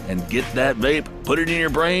road and get that vape, put it in your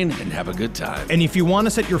brain, and have a good time. And if you want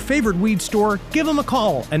us at your favorite weed store, give them a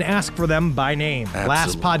call and ask for them by name. Absolutely.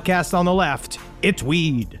 Last podcast on the left, it's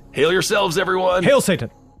weed. Hail yourselves, everyone. Hail Satan.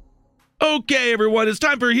 Okay, everyone, it's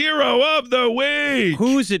time for Hero of the Week.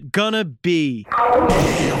 Who's it gonna be?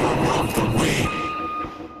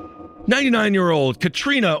 99-year-old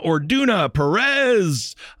Katrina Orduna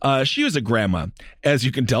Perez. She was a grandma, as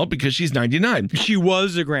you can tell, because she's 99. She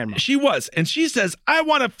was a grandma. She was. And she says, I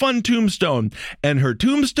want a fun tombstone. And her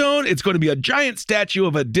tombstone, it's going to be a giant statue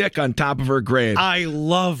of a dick on top of her grave. I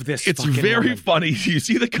love this. It's very funny. You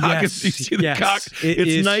see the cock? Yes, you see the cock?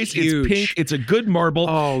 It's nice. Huge. It's pink. It's a good marble.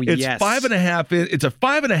 Oh, it's yes. 5.5. It's a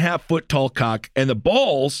 5.5 foot tall cock. And the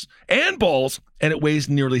balls, and it weighs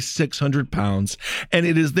nearly 600 pounds. And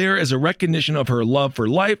it is there as a recognition of her love for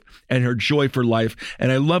life and her joy for life.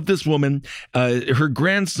 And I love this woman. Her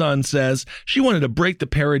grandson says she wanted to break the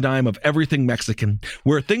paradigm of everything Mexican,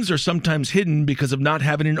 where things are sometimes hidden because of not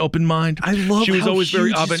having an open mind. I love She was how always very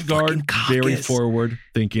huge his avant-garde, fucking cock very is. forward,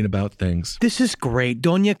 thinking about things. This is great.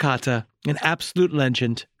 Doña Cata, an absolute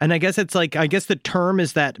legend. And I guess the term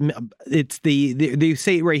is that it's they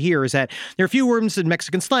say it right here is that there are a few words in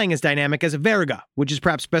Mexican slang as dynamic as a verga, which is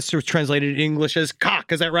perhaps best translated in English as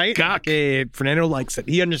cock. Is that right? Cock. Fernando likes it.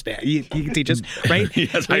 He understands. He can teach us, right?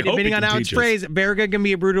 Yes, I hope Depending he on can how it's teach us. phrased, verga can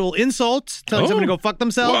be a brutal insult, telling someone to go fuck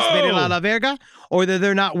themselves, Whoa. vete a la verga, or that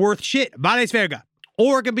they're not worth shit, vales verga.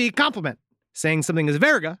 Or it could be a compliment, saying something is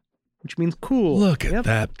verga, which means cool. Look at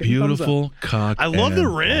that beautiful cock. I love the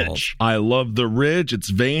and ridge. balls. I love the ridge. It's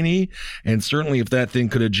veiny, and certainly if that thing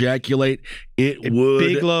could ejaculate, it would.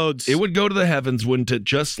 Big loads. It would go to the heavens, wouldn't it?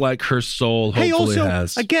 Just like her soul hopefully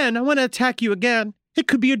has. Again, I want to attack you again. It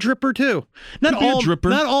could be a dripper too. Not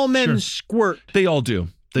all men squirt. They all do.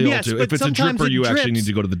 They all do. But If it's a dripper, you actually need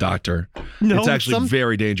to go to the doctor. No, it's actually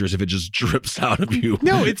very dangerous if it just drips out of you.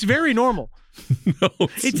 No, it's very normal. No,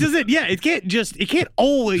 it doesn't. Yeah, it can't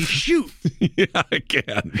always shoot. Yeah, it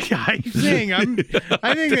can. Yeah, I'm saying I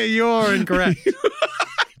think that you're incorrect.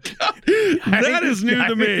 That is new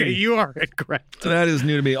to me. You are incorrect. That is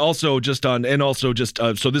new to me. Also,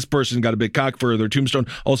 so this person got a big cock for their tombstone.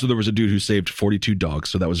 Also, there was a dude who saved 42 dogs,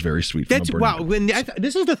 so that was very sweet. Wow.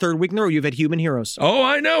 This is the third week in a row you've had human heroes. Oh,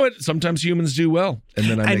 I know it. Sometimes humans do well, and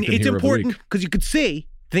then I make them it's hero important because you could see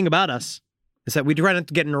the thing about us is that we try not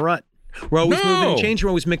to get in a rut. We're always moving and changing. We're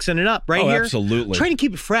always mixing it up. Right here, absolutely. Trying to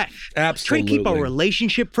keep it fresh. Absolutely. Trying to keep our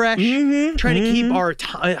relationship fresh. Trying to keep our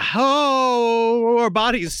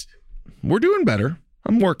bodies. We're doing better.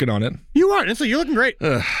 I'm working on it. You are. And so you're looking great.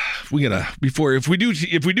 If we do get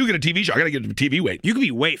a TV show, I gotta get a TV weight. You could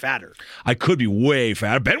be way fatter. I could be way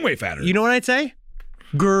fatter. Been way fatter. You know what I'd say?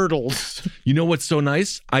 Girdles. You know what's so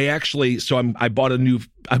nice? I bought some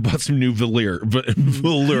new velours.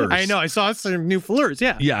 I know. I saw some new velours.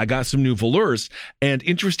 Yeah. Yeah, I got some new velours, and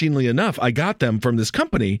interestingly enough, I got them from this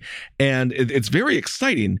company, and it's very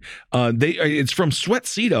exciting. It's from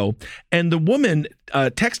Sweatcedo, and the woman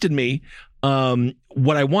texted me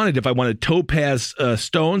what I wanted, if I wanted topaz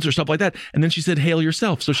stones or stuff like that, and then she said, "Hail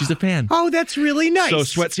yourself." So she's a fan. Oh, that's really nice. So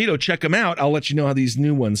Sweatcedo, check them out. I'll let you know how these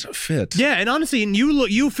new ones fit. Yeah, and honestly,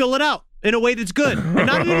 you fill it out in a way that's good, and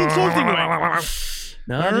not in an insulting way.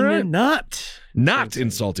 Not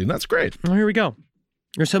insulting. That's great. Well, here we go.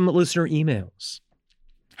 Here's some listener emails.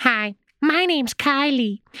 Hi. My name's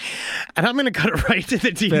Kylie. And I'm going to cut it right to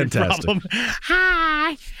the demon problem.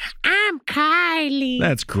 Hi, I'm Kylie.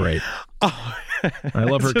 That's great. Oh, I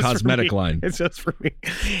love her cosmetic line. It's just for me.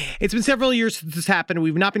 It's been several years since this happened, and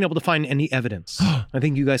we've not been able to find any evidence. I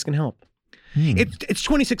think you guys can help. It's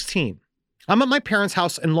 2016. I'm at my parents'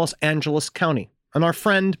 house in Los Angeles County, and our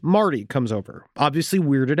friend Marty comes over, obviously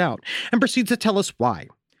weirded out, and proceeds to tell us why.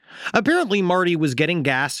 Apparently, Marty was getting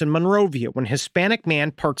gas in Monrovia when a Hispanic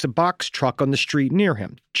man parks a box truck on the street near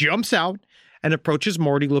him, jumps out, and approaches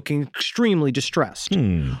Marty looking extremely distressed.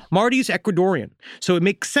 Marty's Ecuadorian, so it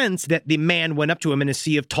makes sense that the man went up to him in a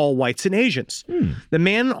sea of tall whites and Asians. The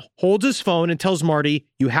man holds his phone and tells Marty,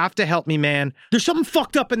 "You have to help me, man. There's something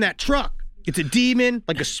fucked up in that truck. It's a demon,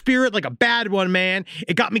 like a spirit, like a bad one, man.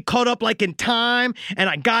 It got me caught up like in time, and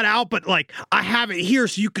I got out, but like I have it here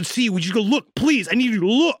so you can see. Would you go look, please? I need you to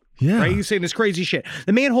look." Yeah. Right? He's saying this crazy shit.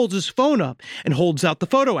 The man holds his phone up and holds out the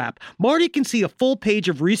photo app. Marty can see a full page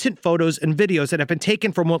of recent photos and videos that have been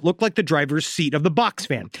taken from what looked like the driver's seat of the box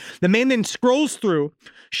van. The man then scrolls through,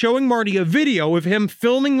 showing Marty a video of him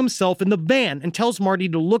filming himself in the van, and tells Marty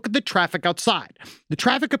to look at the traffic outside. The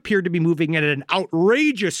traffic appeared to be moving at an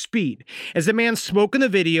outrageous speed as the man spoke in the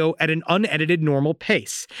video at an unedited normal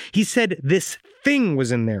pace. He said this thing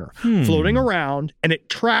was in there, floating around, and it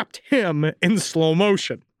trapped him in slow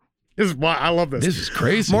motion. This is why I love this. This is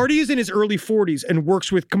crazy. Marty is in his early 40s and works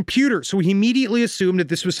with computers, so he immediately assumed that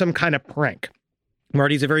this was some kind of prank.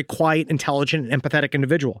 Marty's a very quiet, intelligent, and empathetic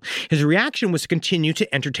individual. His reaction was to continue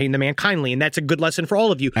to entertain the man kindly, and that's a good lesson for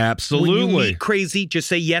all of you. Absolutely. When you meet crazy, just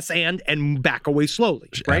say yes and back away slowly,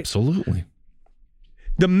 right? Absolutely.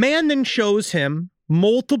 The man then shows him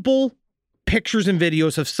multiple pictures and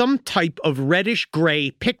videos of some type of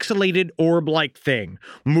reddish-gray, pixelated orb-like thing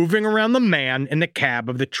moving around the man in the cab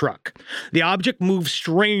of the truck. The object moves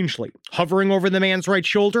strangely, hovering over the man's right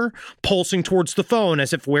shoulder, pulsing towards the phone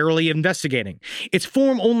as if warily investigating. Its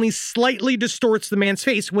form only slightly distorts the man's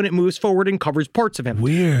face when it moves forward and covers parts of him.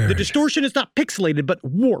 Weird. The distortion is not pixelated, but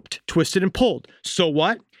warped, twisted, and pulled. So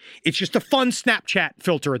what? It's just a fun Snapchat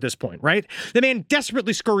filter at this point, right? The man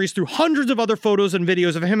desperately scurries through hundreds of other photos and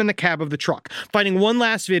videos of him in the cab of the truck, finding one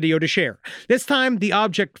last video to share. This time, the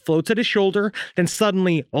object floats at his shoulder, then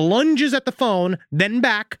suddenly lunges at the phone, then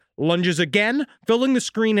back, lunges again, filling the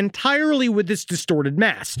screen entirely with this distorted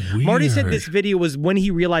mass. Weird. Marty said this video was when he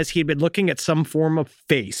realized he had been looking at some form of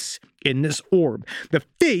face. in this orb. The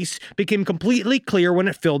face became completely clear when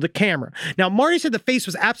it filled the camera. Now, Marty said the face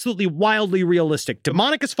was absolutely wildly realistic.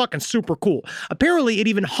 Demonic as fucking super cool. Apparently, it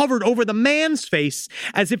even hovered over the man's face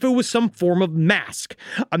as if it was some form of mask,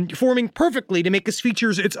 forming perfectly to make his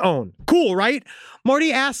features its own. Cool, right?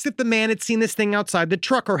 Marty asked if the man had seen this thing outside the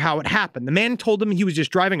truck or how it happened. The man told him he was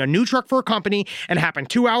just driving a new truck for a company and happened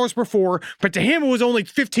 2 hours before, but to him it was only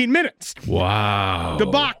 15 minutes. Wow. The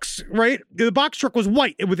box, right? The box truck was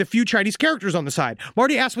white with a few Chinese characters on the side.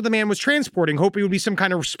 Marty asked what the man was transporting, hoping it would be some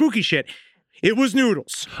kind of spooky shit. It was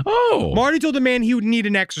noodles. Oh. Marty told the man he would need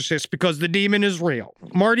an exorcist because the demon is real.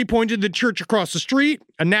 Marty pointed to the church across the street.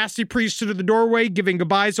 A nasty priest stood at the doorway giving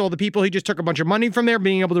goodbyes to all the people he just took a bunch of money from there,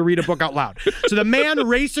 being able to read a book out loud. So the man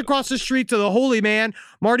raced across the street to the holy man.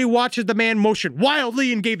 Marty watched as the man motioned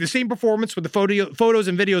wildly and gave the same performance with the photos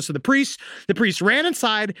and videos to the priest. The priest ran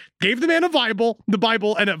inside, gave the man the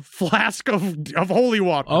Bible, and a flask of holy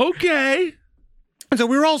water. Okay. And so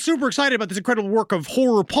we were all super excited about this incredible work of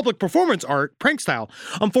horror public performance art, prank style.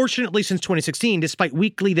 Unfortunately, since 2016, despite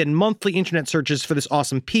weekly then monthly internet searches for this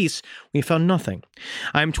awesome piece, we found nothing.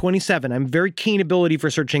 I'm 27. I'm very keen ability for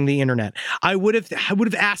searching the internet. I would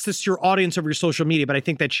have asked this to your audience over your social media, but I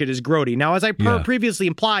think that shit is grody. Now, as I previously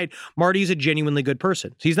implied, Marty's a genuinely good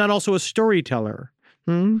person. He's not also a storyteller.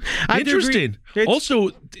 Interesting. Also,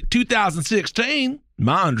 2016,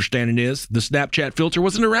 my understanding is the Snapchat filter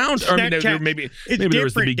wasn't around. Maybe there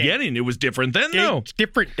was the beginning. It was different then, though. It's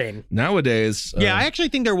different then. Nowadays. Yeah, I actually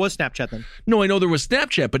think there was Snapchat then. No, I know there was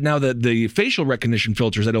Snapchat, but now that the facial recognition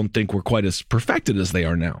filters, I don't think were quite as perfected as they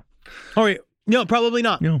are now. All right. No, probably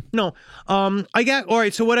not. No. All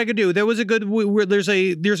right. So what I could do? There was a good.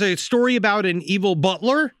 There's a story about an evil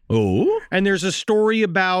butler. Oh. And there's a story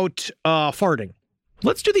about farting.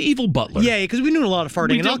 Let's do the evil butler. Yeah, because we knew a lot of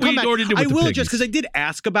farting. I'll come back. I will just because I did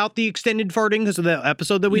ask about the extended farting because of the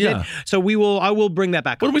episode that we did. So I will bring that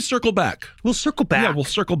back. Why don't we circle back? We'll circle back. Yeah, we'll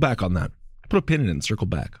circle back on that. Put a pin in it and circle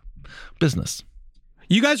back. Business.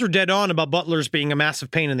 You guys were dead on about butlers being a massive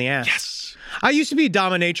pain in the ass. Yes. I used to be a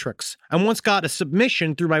dominatrix. I once got a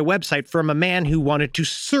submission through my website from a man who wanted to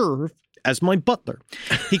serve as my butler.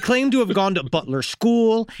 He claimed to have gone to butler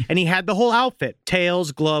school, and he had the whole outfit,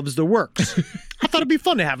 tails, gloves, the works. I thought it'd be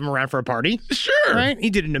fun to have him around for a party. Sure. Right?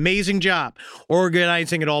 He did an amazing job,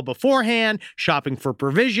 organizing it all beforehand, shopping for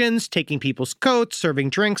provisions, taking people's coats,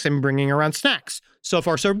 serving drinks, and bringing around snacks. So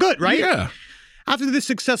far, so good, right? Yeah. After this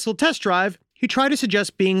successful test drive, he tried to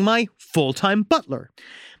suggest being my full-time butler.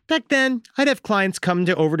 Back then, I'd have clients come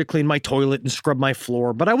over to clean my toilet and scrub my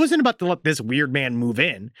floor, but I wasn't about to let this weird man move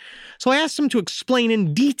in. So I asked him to explain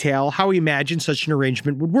in detail how he imagined such an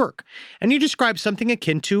arrangement would work, and he described something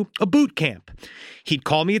akin to a boot camp. He'd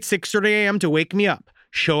call me at 6:30 a.m. to wake me up,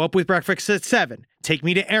 show up with breakfast at 7, take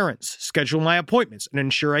me to errands, schedule my appointments, and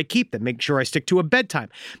ensure I keep them, make sure I stick to a bedtime.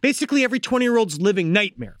 Basically, every 20-year-old's living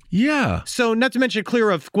nightmare. Yeah. So not to mention clear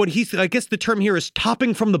of what I guess the term here is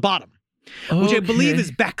topping from the bottom. Which I believe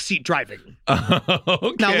is backseat driving.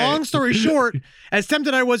 Okay. Now, long story short, as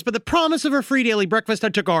tempted I was by the promise of a free daily breakfast, I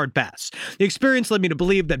took a hard pass. The experience led me to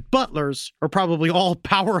believe that butlers are probably all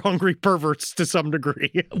power-hungry perverts to some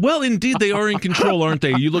degree. Well, indeed, they are in control, aren't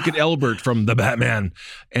they? You look at Albert from The Batman,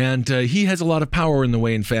 and he has a lot of power in the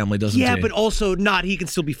Wayne family, doesn't he? Yeah, but also not. He can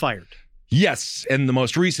still be fired. Yes, and the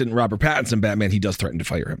most recent Robert Pattinson Batman, he does threaten to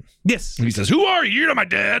fire him. Yes. And he says, "Who are you? You're not my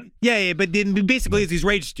dad." Yeah, but then basically he's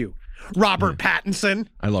raged you. Robert Pattinson.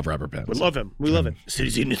 I love Robert Pattinson. We love him. We love it. The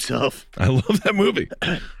city's eating itself. I love that movie.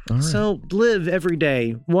 All right. So live every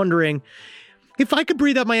day wondering, if I could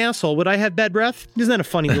breathe out my asshole, would I have bad breath? Isn't that a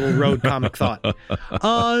funny little road comic thought?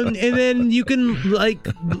 And then you can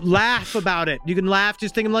laugh about it. You can laugh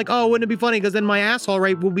just thinking oh, wouldn't it be funny? Because then my asshole,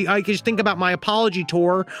 will be, I can just think about my apology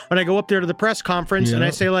tour when I go up there to the press conference and I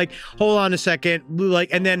say hold on a second,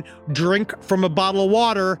 and then drink from a bottle of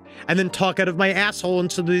water and then talk out of my asshole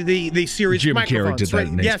into the series Jim microphones. Carrey did that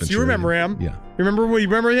in Ace Yes, Ventura. you remember him. Yeah. You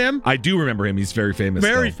remember him? I do remember him. He's very famous.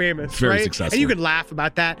 Very famous. Very successful. And you can laugh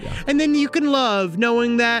about that. Yeah. And then you can love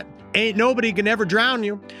knowing that ain't nobody can ever drown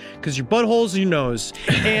you because your butthole's your nose.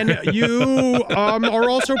 And you are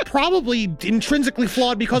also probably intrinsically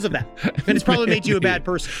flawed because of that. And it's probably made you a bad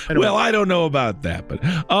person. Well, I don't know about that. But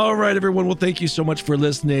all right, everyone. Well, thank you so much for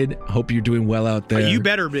listening. Hope you're doing well out there. You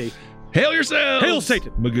better be. Hail yourselves! Hail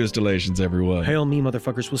Satan! Magustalations, everyone. Hail me,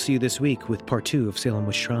 motherfuckers. We'll see you this week with part 2 of Salem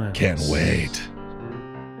Witch Trials. Can't wait.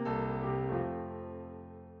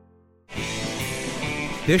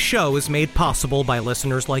 This show is made possible by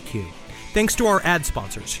listeners like you. Thanks to our ad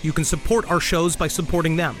sponsors, you can support our shows by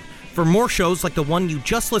supporting them. For more shows like the one you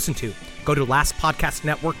just listened to, go to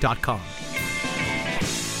lastpodcastnetwork.com.